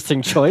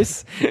 Interesting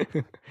choice.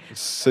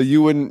 So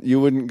you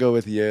wouldn't go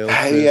with Yale?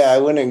 Chris? Yeah, I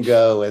wouldn't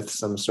go with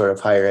some sort of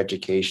higher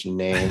education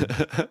name,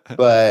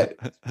 but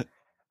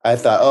I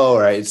thought, oh,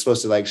 right, it's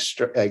supposed to like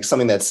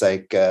something that's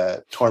like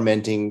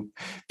tormenting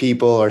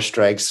people or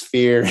strikes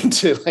fear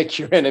into like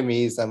your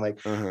enemies. I'm like,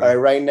 all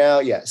right now,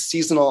 yeah,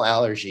 seasonal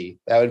allergy.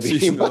 That would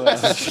be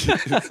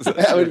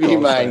that would be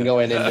mine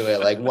going into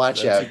it. Like,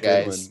 watch out,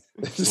 guys.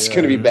 This is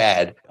going to be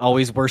bad.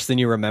 Always worse than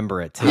you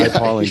remember it. High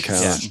pollen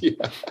count.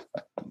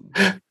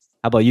 How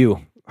about you,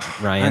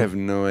 Ryan? I have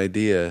no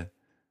idea.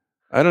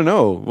 I don't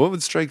know. What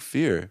would strike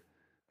fear?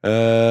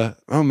 Oh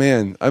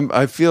man,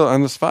 I feel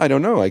on the spot. I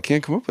don't know. I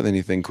can't come up with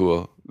anything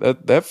cool.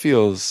 That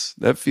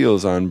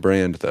feels on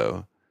brand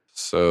though.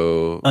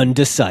 So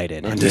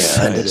undecided.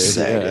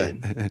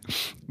 Yeah.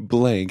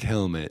 Blank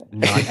helmet.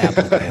 Not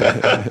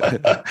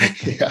Apple.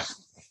 Yeah.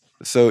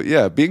 So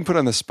yeah, being put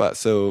on the spot.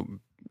 So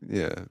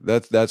yeah,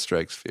 that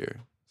strikes fear.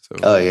 So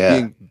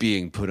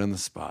being put on the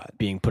spot.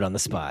 Being put on the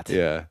spot.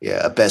 Yeah.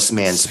 Yeah, a best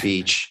man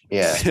speech.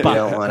 Yeah. You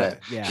don't want to.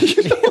 Yeah.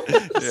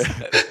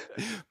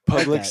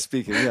 Public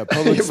speaking. Yeah,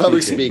 public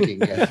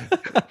speaking. Yeah.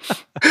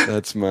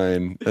 That's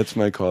mine. That's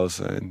my call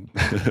sign.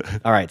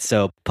 All right,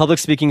 so public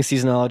speaking,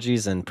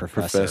 seasonologies, and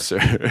professor.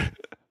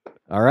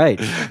 All right.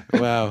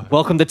 Wow.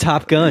 Welcome to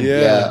Top Gun.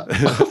 Yeah.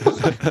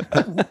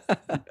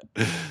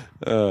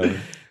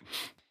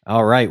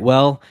 All right.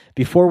 Well,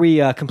 before we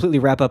completely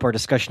wrap up our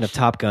discussion of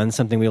Top Gun,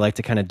 something we like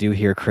to kind of do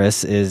here,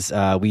 Chris, is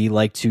we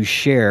like to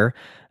share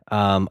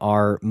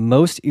our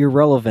most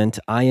irrelevant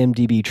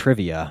IMDb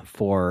trivia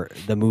for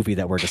the movie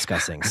that we're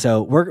discussing.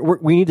 So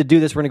we need to do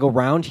this. We're going to go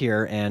round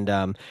here,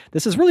 and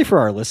this is really for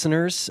our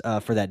listeners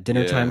for that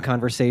dinner time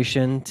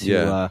conversation. To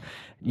a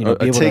be able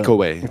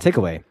takeaway. A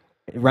takeaway.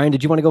 Ryan,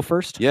 did you want to go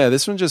first? Yeah,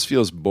 this one just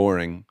feels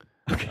boring.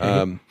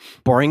 Okay.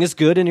 Boring is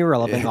good and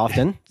irrelevant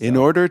often. So. In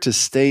order to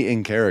stay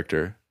in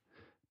character,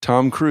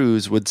 Tom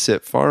Cruise would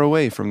sit far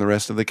away from the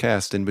rest of the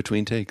cast in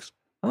between takes.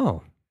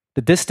 Oh.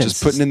 The distance.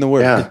 Just putting in the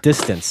work. The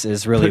distance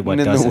is really what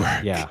does it.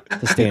 Yeah,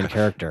 to stay in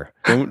character.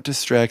 Don't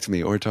distract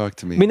me or talk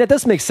to me. I mean, that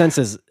does make sense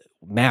as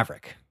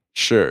Maverick.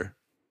 Sure.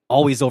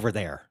 Always over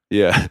there.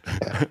 Yeah.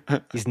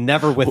 He's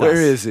never with us.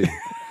 Where is he?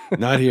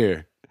 Not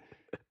here.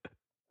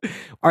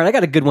 All right, I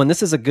got a good one.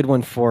 This is a good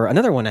one for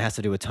another one that has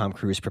to do with Tom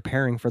Cruise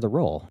preparing for the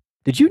role.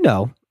 Did you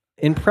know,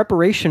 in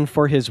preparation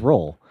for his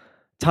role,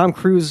 Tom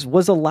Cruise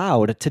was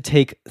allowed to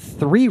take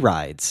 3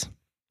 rides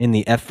in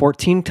the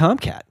F-14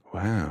 Tomcat?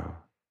 Wow.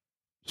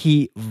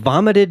 He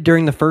vomited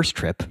during the first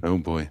trip. Oh,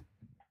 boy.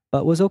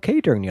 But was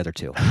okay during the other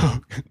 2.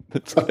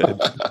 That's good.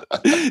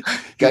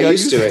 Got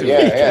used to it.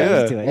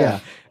 Yeah.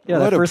 Yeah,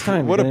 what the first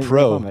time. What a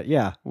pro.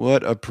 Yeah.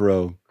 What a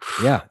pro.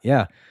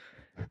 Yeah.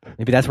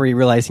 Maybe that's where he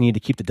realized he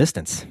needed to keep the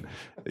distance.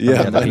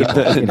 Yeah. Yeah.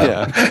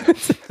 You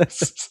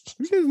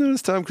guys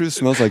notice Tom Cruise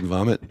smells like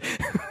vomit?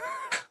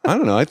 I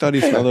don't know. I thought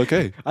he smelled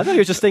okay. I thought he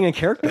was just staying in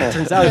character. It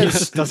turns out he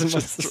just doesn't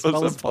want to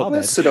smell his vomit.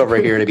 Let's sit over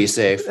here to be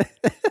safe.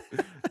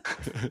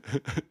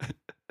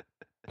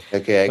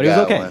 Okay, I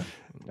got one.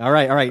 All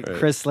right,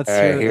 Chris, let's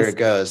hear here it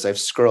goes. I've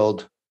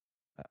scrolled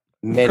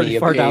many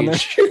a page. Down there.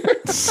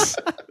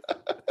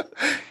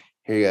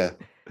 Here you go.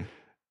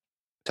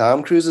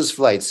 Tom Cruise's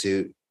flight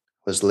suit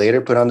was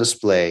later put on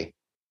display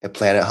at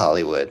Planet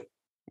Hollywood.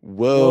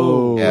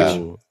 Whoa.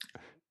 Yeah.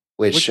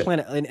 Which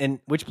planet? And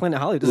which Planet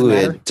Hollywood doesn't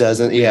matter? It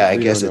doesn't. Yeah, I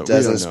guess it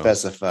doesn't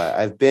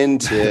specify. I've been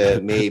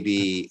to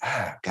maybe,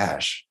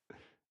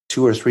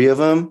 2 or 3 of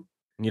them.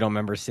 You don't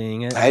remember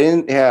seeing it? I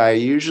didn't. Yeah, I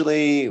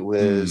usually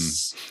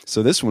was.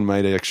 So this one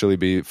might actually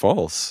be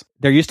false.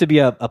 There used to be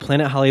a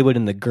Planet Hollywood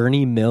in the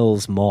Gurney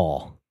Mills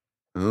Mall.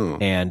 Oh.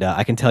 And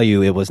I can tell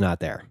you it was not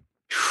there.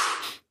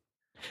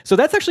 So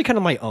that's actually kind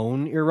of my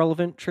own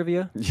irrelevant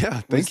trivia.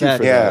 Yeah, thank you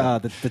for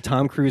that. The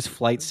Tom Cruise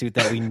flight suit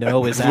that we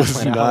know is at Was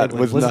Planet not- Hollywood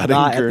was was not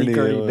not in at the Gurney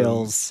Gurney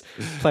Mills.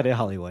 Mills Planet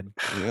Hollywood.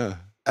 Yeah.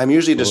 I'm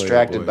usually Boy, oh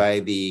distracted boy. by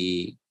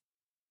the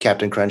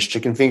Captain Crunch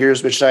chicken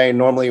fingers, which I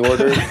normally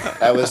order.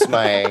 That was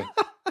my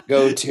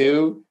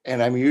go-to,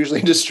 and I'm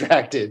usually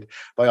distracted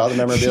by all the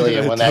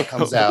memorabilia when that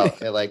comes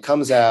out. It like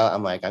comes out,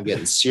 I'm like, I'm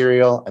getting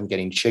cereal, I'm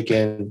getting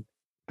chicken.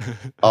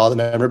 All the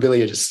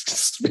memorabilia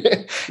just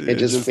it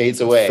just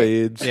fades away.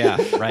 Fades. Yeah,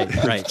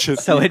 right.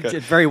 Just So like it a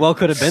very well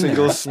could have been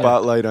single there.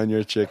 spotlight on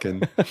your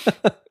chicken.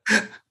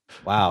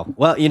 Wow.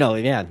 Well,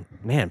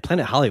 man,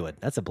 Planet Hollywood.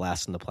 That's a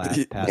blast from the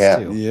past Yeah.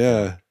 too.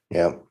 Yeah.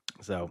 Yeah.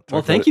 So,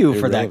 Talk thank about you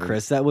for that, irrelevant.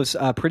 Chris. That was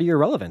pretty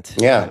irrelevant.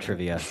 Yeah.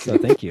 Trivia. So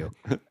thank you.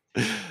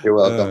 You're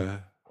welcome.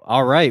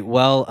 All right.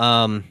 Well,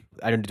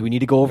 do we need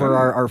to go over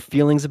our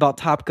feelings about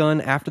Top Gun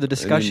after the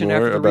discussion Any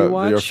more after the about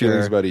rewatch? your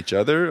feelings or- about each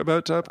other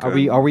about Top Gun? Are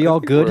we all I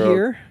think good we're all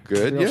here?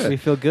 Good. Yeah. We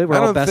feel good. We're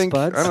all best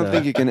buds. I don't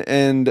think you can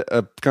end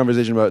a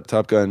conversation about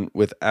Top Gun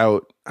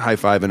without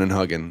high-fiving and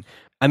hugging.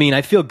 I mean,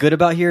 I feel good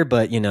about here,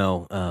 but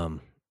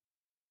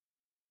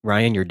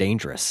Ryan, you're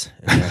dangerous.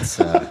 And that's,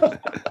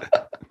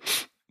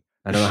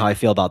 I don't know how I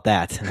feel about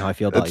that and how I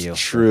feel about That's you.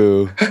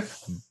 true,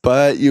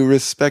 but you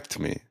respect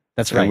me.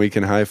 That's right. And we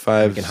can high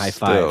five. We can high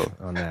five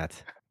on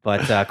that.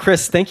 But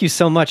Chris, thank you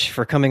so much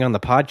for coming on the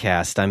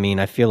podcast. I mean,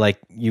 I feel like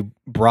you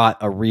brought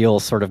a real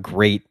sort of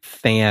great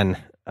fan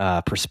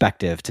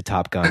perspective to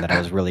Top Gun that I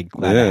was really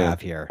glad to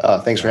have here. Oh,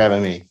 thanks for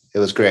having me. It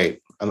was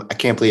great. I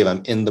can't believe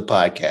I'm in the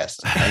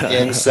podcast.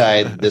 I'm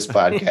inside this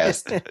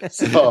podcast.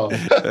 So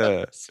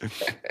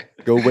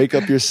Go wake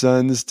up your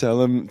sons. Tell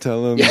them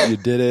you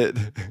did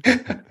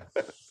it.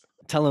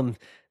 Tell them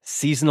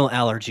seasonal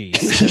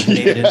allergies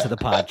made it into the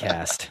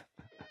podcast.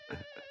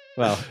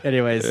 Well,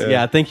 anyways,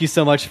 yeah, thank you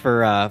so much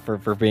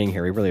for being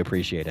here. We really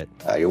appreciate it.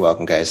 You're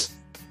welcome, guys.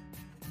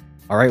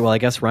 All right, well, I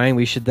guess, Ryan,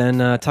 we should then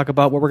talk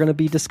about what we're going to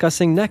be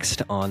discussing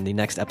next on the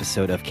next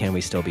episode of Can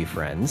We Still Be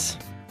Friends?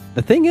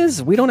 The thing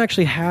is, we don't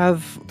actually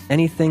have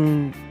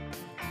anything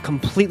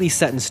completely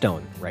set in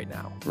stone right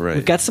now. Right.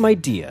 We've got some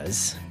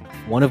ideas,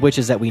 one of which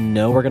is that we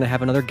know we're going to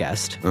have another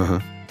guest. Uh-huh.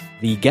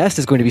 The guest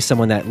is going to be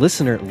someone that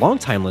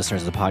longtime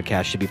listeners of the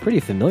podcast should be pretty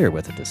familiar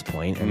with at this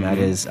point, and that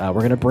is we're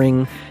going to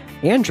bring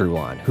Andrew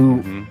on,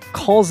 who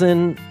calls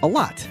in a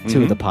lot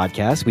to the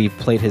podcast. We've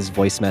played his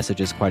voice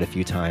messages quite a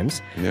few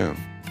times. Yeah.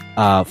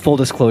 Full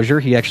disclosure,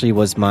 he actually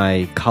was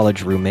my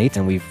college roommate,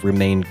 and we've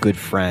remained good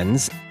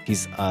friends.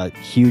 He's a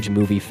huge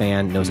movie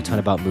fan, knows a ton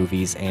about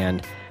movies,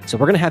 and so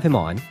we're going to have him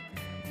on.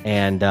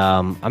 And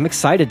I'm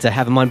excited to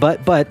have him on,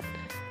 but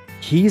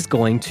he's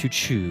going to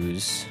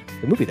choose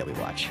the movie that we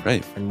watch.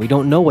 Right. And we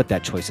don't know what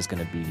that choice is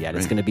going to be yet.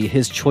 It's Right. going to be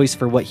his choice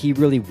for what he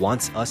really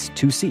wants us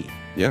to see.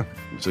 Yeah.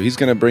 So he's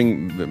going to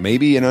bring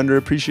maybe an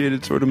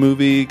underappreciated sort of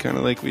movie, kind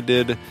of like we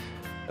did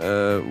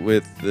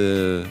with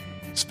the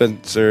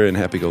Spencer and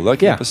Happy Go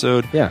Lucky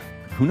episode. Yeah.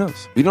 Who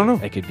knows? We don't know.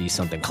 It could be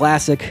something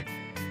classic.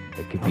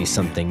 It could be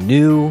something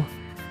new.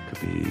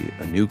 Could be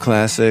a new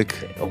classic.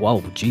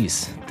 Whoa,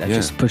 geez. That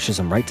just pushes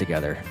them right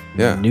together.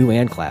 Yeah. New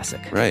and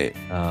classic. Right.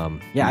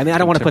 Yeah, I mean, I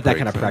don't want to put that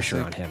kind of Contemporary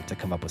pressure classic. on him to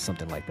come up with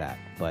something like that.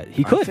 But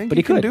he could. think But he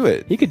he can could do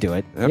it. He could do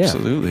it. Yeah.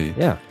 Absolutely.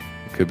 Yeah.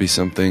 It could be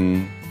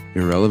something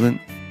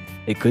irrelevant.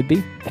 It could be.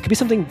 It could be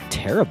something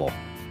terrible.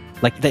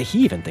 Like that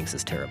he even thinks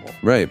is terrible.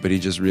 Right, but he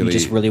just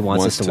really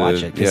wants us to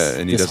watch it, 'cause Yeah,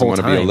 and he this doesn't whole want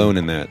to be time- alone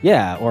in that.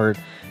 Yeah, or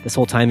this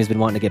whole time he's been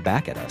wanting to get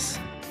back at us.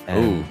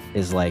 And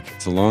is like,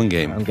 It's a long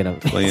game. I'm gonna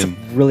Playing. It's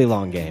a really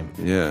long game.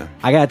 Yeah.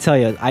 I gotta tell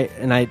you, I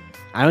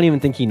don't even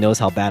think he knows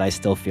how bad I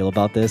still feel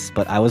about this,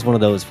 but I was one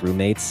of those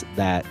roommates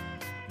that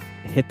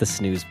hit the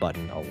snooze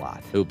button a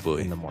lot. Oh boy.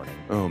 In the morning.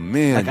 Oh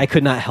man. Like I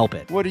could not help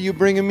it. What are you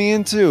bringing me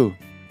into?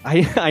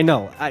 I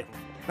know. I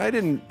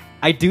didn't.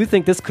 I do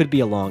think this could be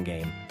a long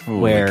game Holy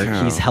where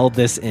cow. he's held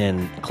this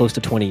in close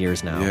to 20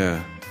 years now.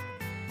 Yeah.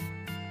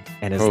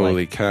 And is Holy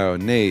like, cow,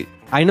 Nate.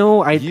 I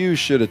know. You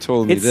should have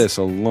told me It's- this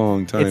a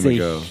long time it's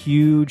ago. a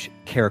huge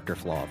character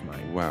flaw of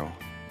mine. Wow.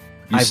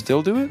 You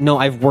still do it? No,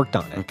 I've worked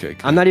on it. Okay,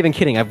 good. I'm not even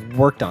kidding. I've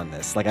worked on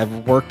this. Like,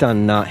 I've worked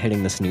on not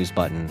hitting the snooze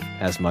button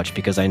as much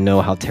because I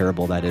know how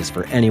terrible that is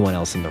for anyone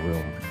else in the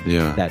room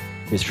Yeah. that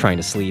is trying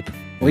to sleep.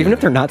 Or even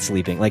if they're not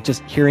sleeping, like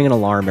just hearing an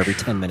alarm every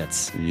 10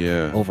 minutes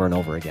Yeah. over and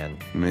over again.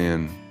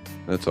 Man,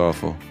 that's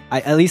awful.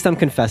 At least I'm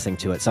confessing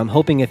to it. So I'm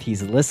hoping if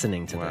he's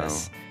listening to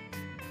this,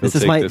 this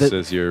is my this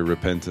as your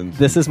repentance.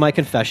 this is my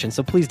confession.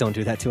 So please don't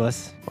do that to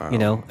us. Wow. You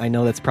know, I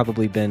know that's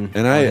probably been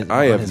And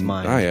on his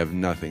mind. I have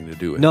nothing to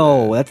do with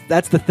No,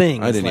 that's the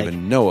thing. it. I It's didn't like,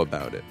 even know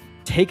about it.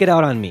 take it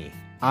out on me.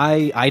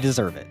 I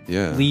deserve it.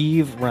 Yeah.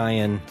 Leave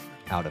Ryan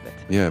out of it.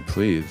 Yeah,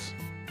 please.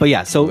 But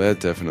yeah, so Well, that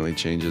definitely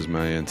changes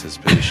my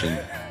anticipation.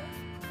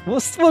 we're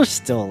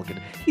still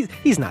good.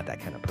 He's not that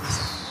kind of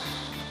person.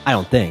 I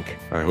don't think.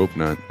 I hope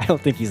not. I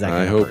don't think he's that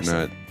kind I of hope person.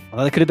 not.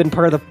 Well, that could have been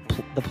part of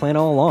the plan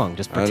all along.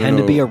 Just pretend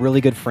to be a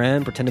really good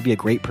friend, pretend to be a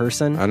great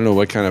person. I don't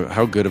know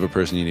how good of a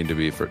person you need to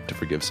be to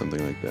forgive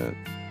something like that.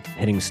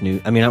 Hitting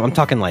snooze. I mean, I'm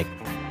talking like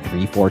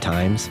 3-4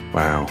 times.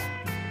 Wow.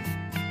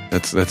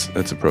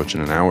 That's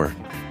approaching an hour.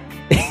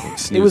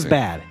 It was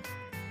bad.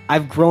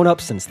 I've grown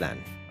up since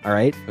then. All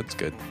right? That's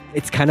good.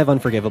 It's kind of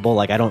unforgivable.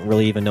 Like, I don't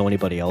really even know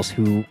anybody else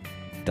who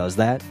does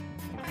that.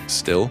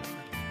 Still?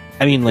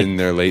 I mean, like... in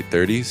their late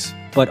 30s?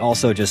 But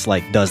also just,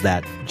 like, does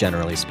that,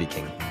 generally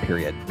speaking,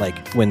 period.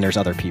 Like, when there's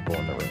other people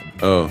in the room.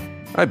 Oh,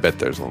 I bet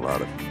there's a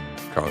lot of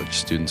college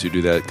students who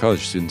do that.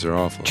 College students are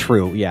awful.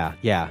 True,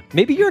 yeah.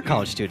 Maybe you're a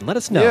college student. Let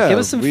us know. Yeah, Give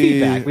us some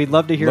feedback. We'd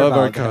love to hear about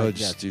our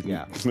college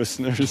student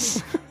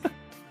listeners.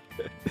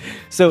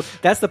 So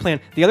that's the plan.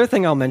 The other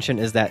thing I'll mention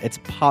is that it's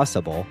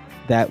possible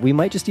that we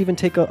might just even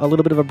take a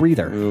little bit of a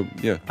breather.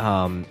 Yeah.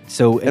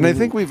 I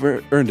think we've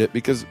earned it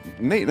because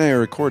Nate and I are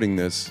recording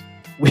this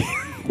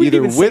we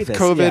either with this,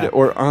 COVID yeah.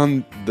 or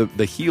on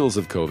the heels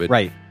of COVID.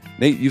 Right.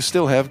 Nate, you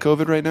still have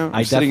COVID right now?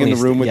 I'm sitting in the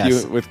room with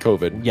yes. you with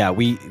COVID. Yeah,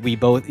 we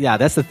both. Yeah,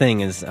 that's the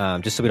thing is,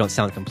 just so we don't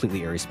sound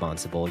completely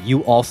irresponsible.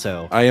 You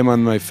also. I am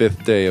on my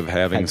 5th day of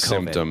having had COVID.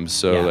 symptoms,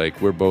 so Yeah. like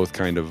we're both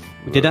kind of.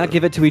 We did not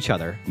give it to each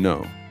other.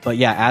 No. But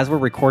yeah, as we're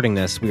recording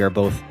this, we are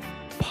both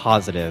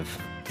positive.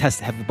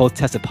 Have both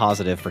tested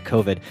positive for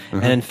COVID,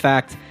 and in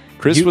fact,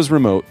 Chris was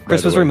remote.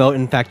 Chris was remote.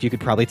 In fact, you could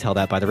probably tell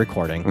that by the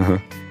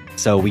recording.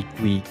 So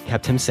we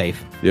kept him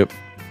safe. Yep.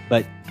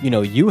 But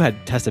you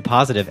had tested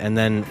positive, and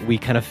then we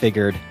kind of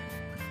figured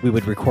we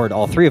would record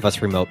all three of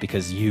us remote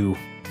because you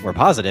were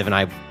positive, and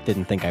I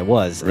didn't think I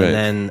was. Right.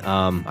 And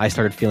then I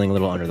started feeling a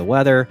little under the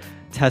weather,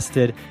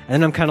 tested, and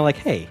then I'm kind of like,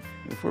 hey,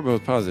 if we're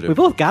both positive, we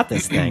both got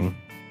this thing.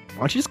 Why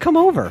don't you just come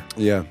over?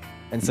 Yeah.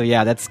 And so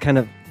yeah, that's kind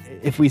of.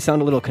 If we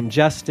sound a little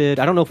congested,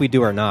 I don't know if we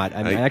do or not.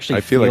 I actually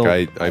I feel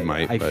like I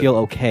might. I feel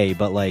okay,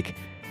 but like,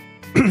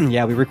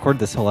 yeah, we recorded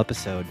this whole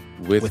episode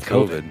with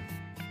COVID.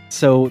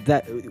 So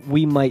that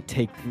we might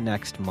take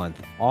next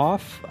month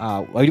off.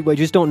 I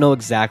just don't know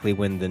exactly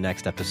when the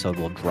next episode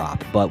will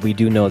drop, but we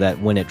do know that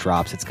when it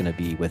drops, it's going to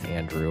be with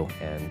Andrew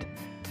and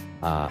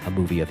a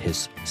movie of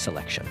his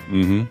selection.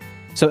 Mm-hmm.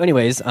 So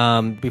anyways,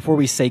 before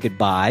we say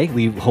goodbye,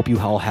 we hope you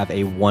all have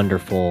a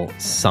wonderful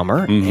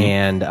summer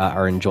and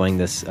are enjoying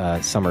this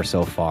summer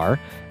so far.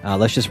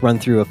 Let's just run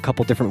through a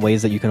couple different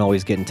ways that you can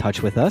always get in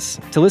touch with us.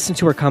 To listen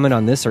to or comment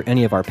on this or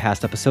any of our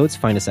past episodes,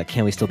 find us at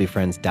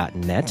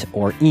canwestillbefriends.net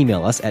or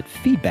email us at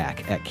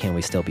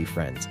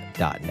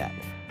feedback@canwestillbefriends.net.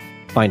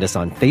 Find us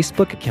on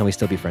Facebook at Can We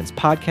Still Be Friends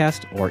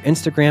Podcast or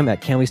Instagram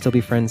at Can We Still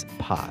Be Friends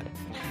Pod.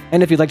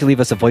 And if you'd like to leave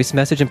us a voice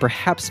message and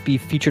perhaps be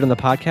featured on the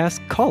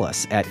podcast, call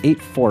us at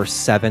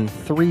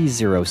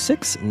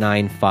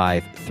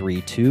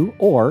 847-306-9532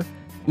 or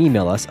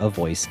email us a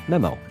voice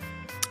memo.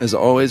 As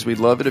always, we'd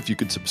love it if you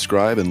could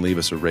subscribe and leave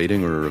us a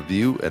rating or a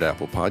review at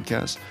Apple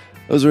Podcasts.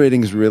 Those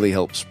ratings really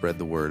help spread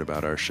the word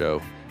about our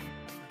show.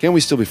 Can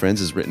We Still Be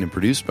Friends is written and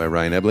produced by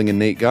Ryan Ebling and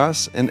Nate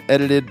Goss and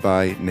edited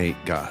by Nate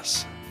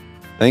Goss.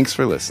 Thanks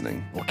for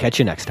listening. We'll catch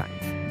you next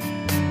time.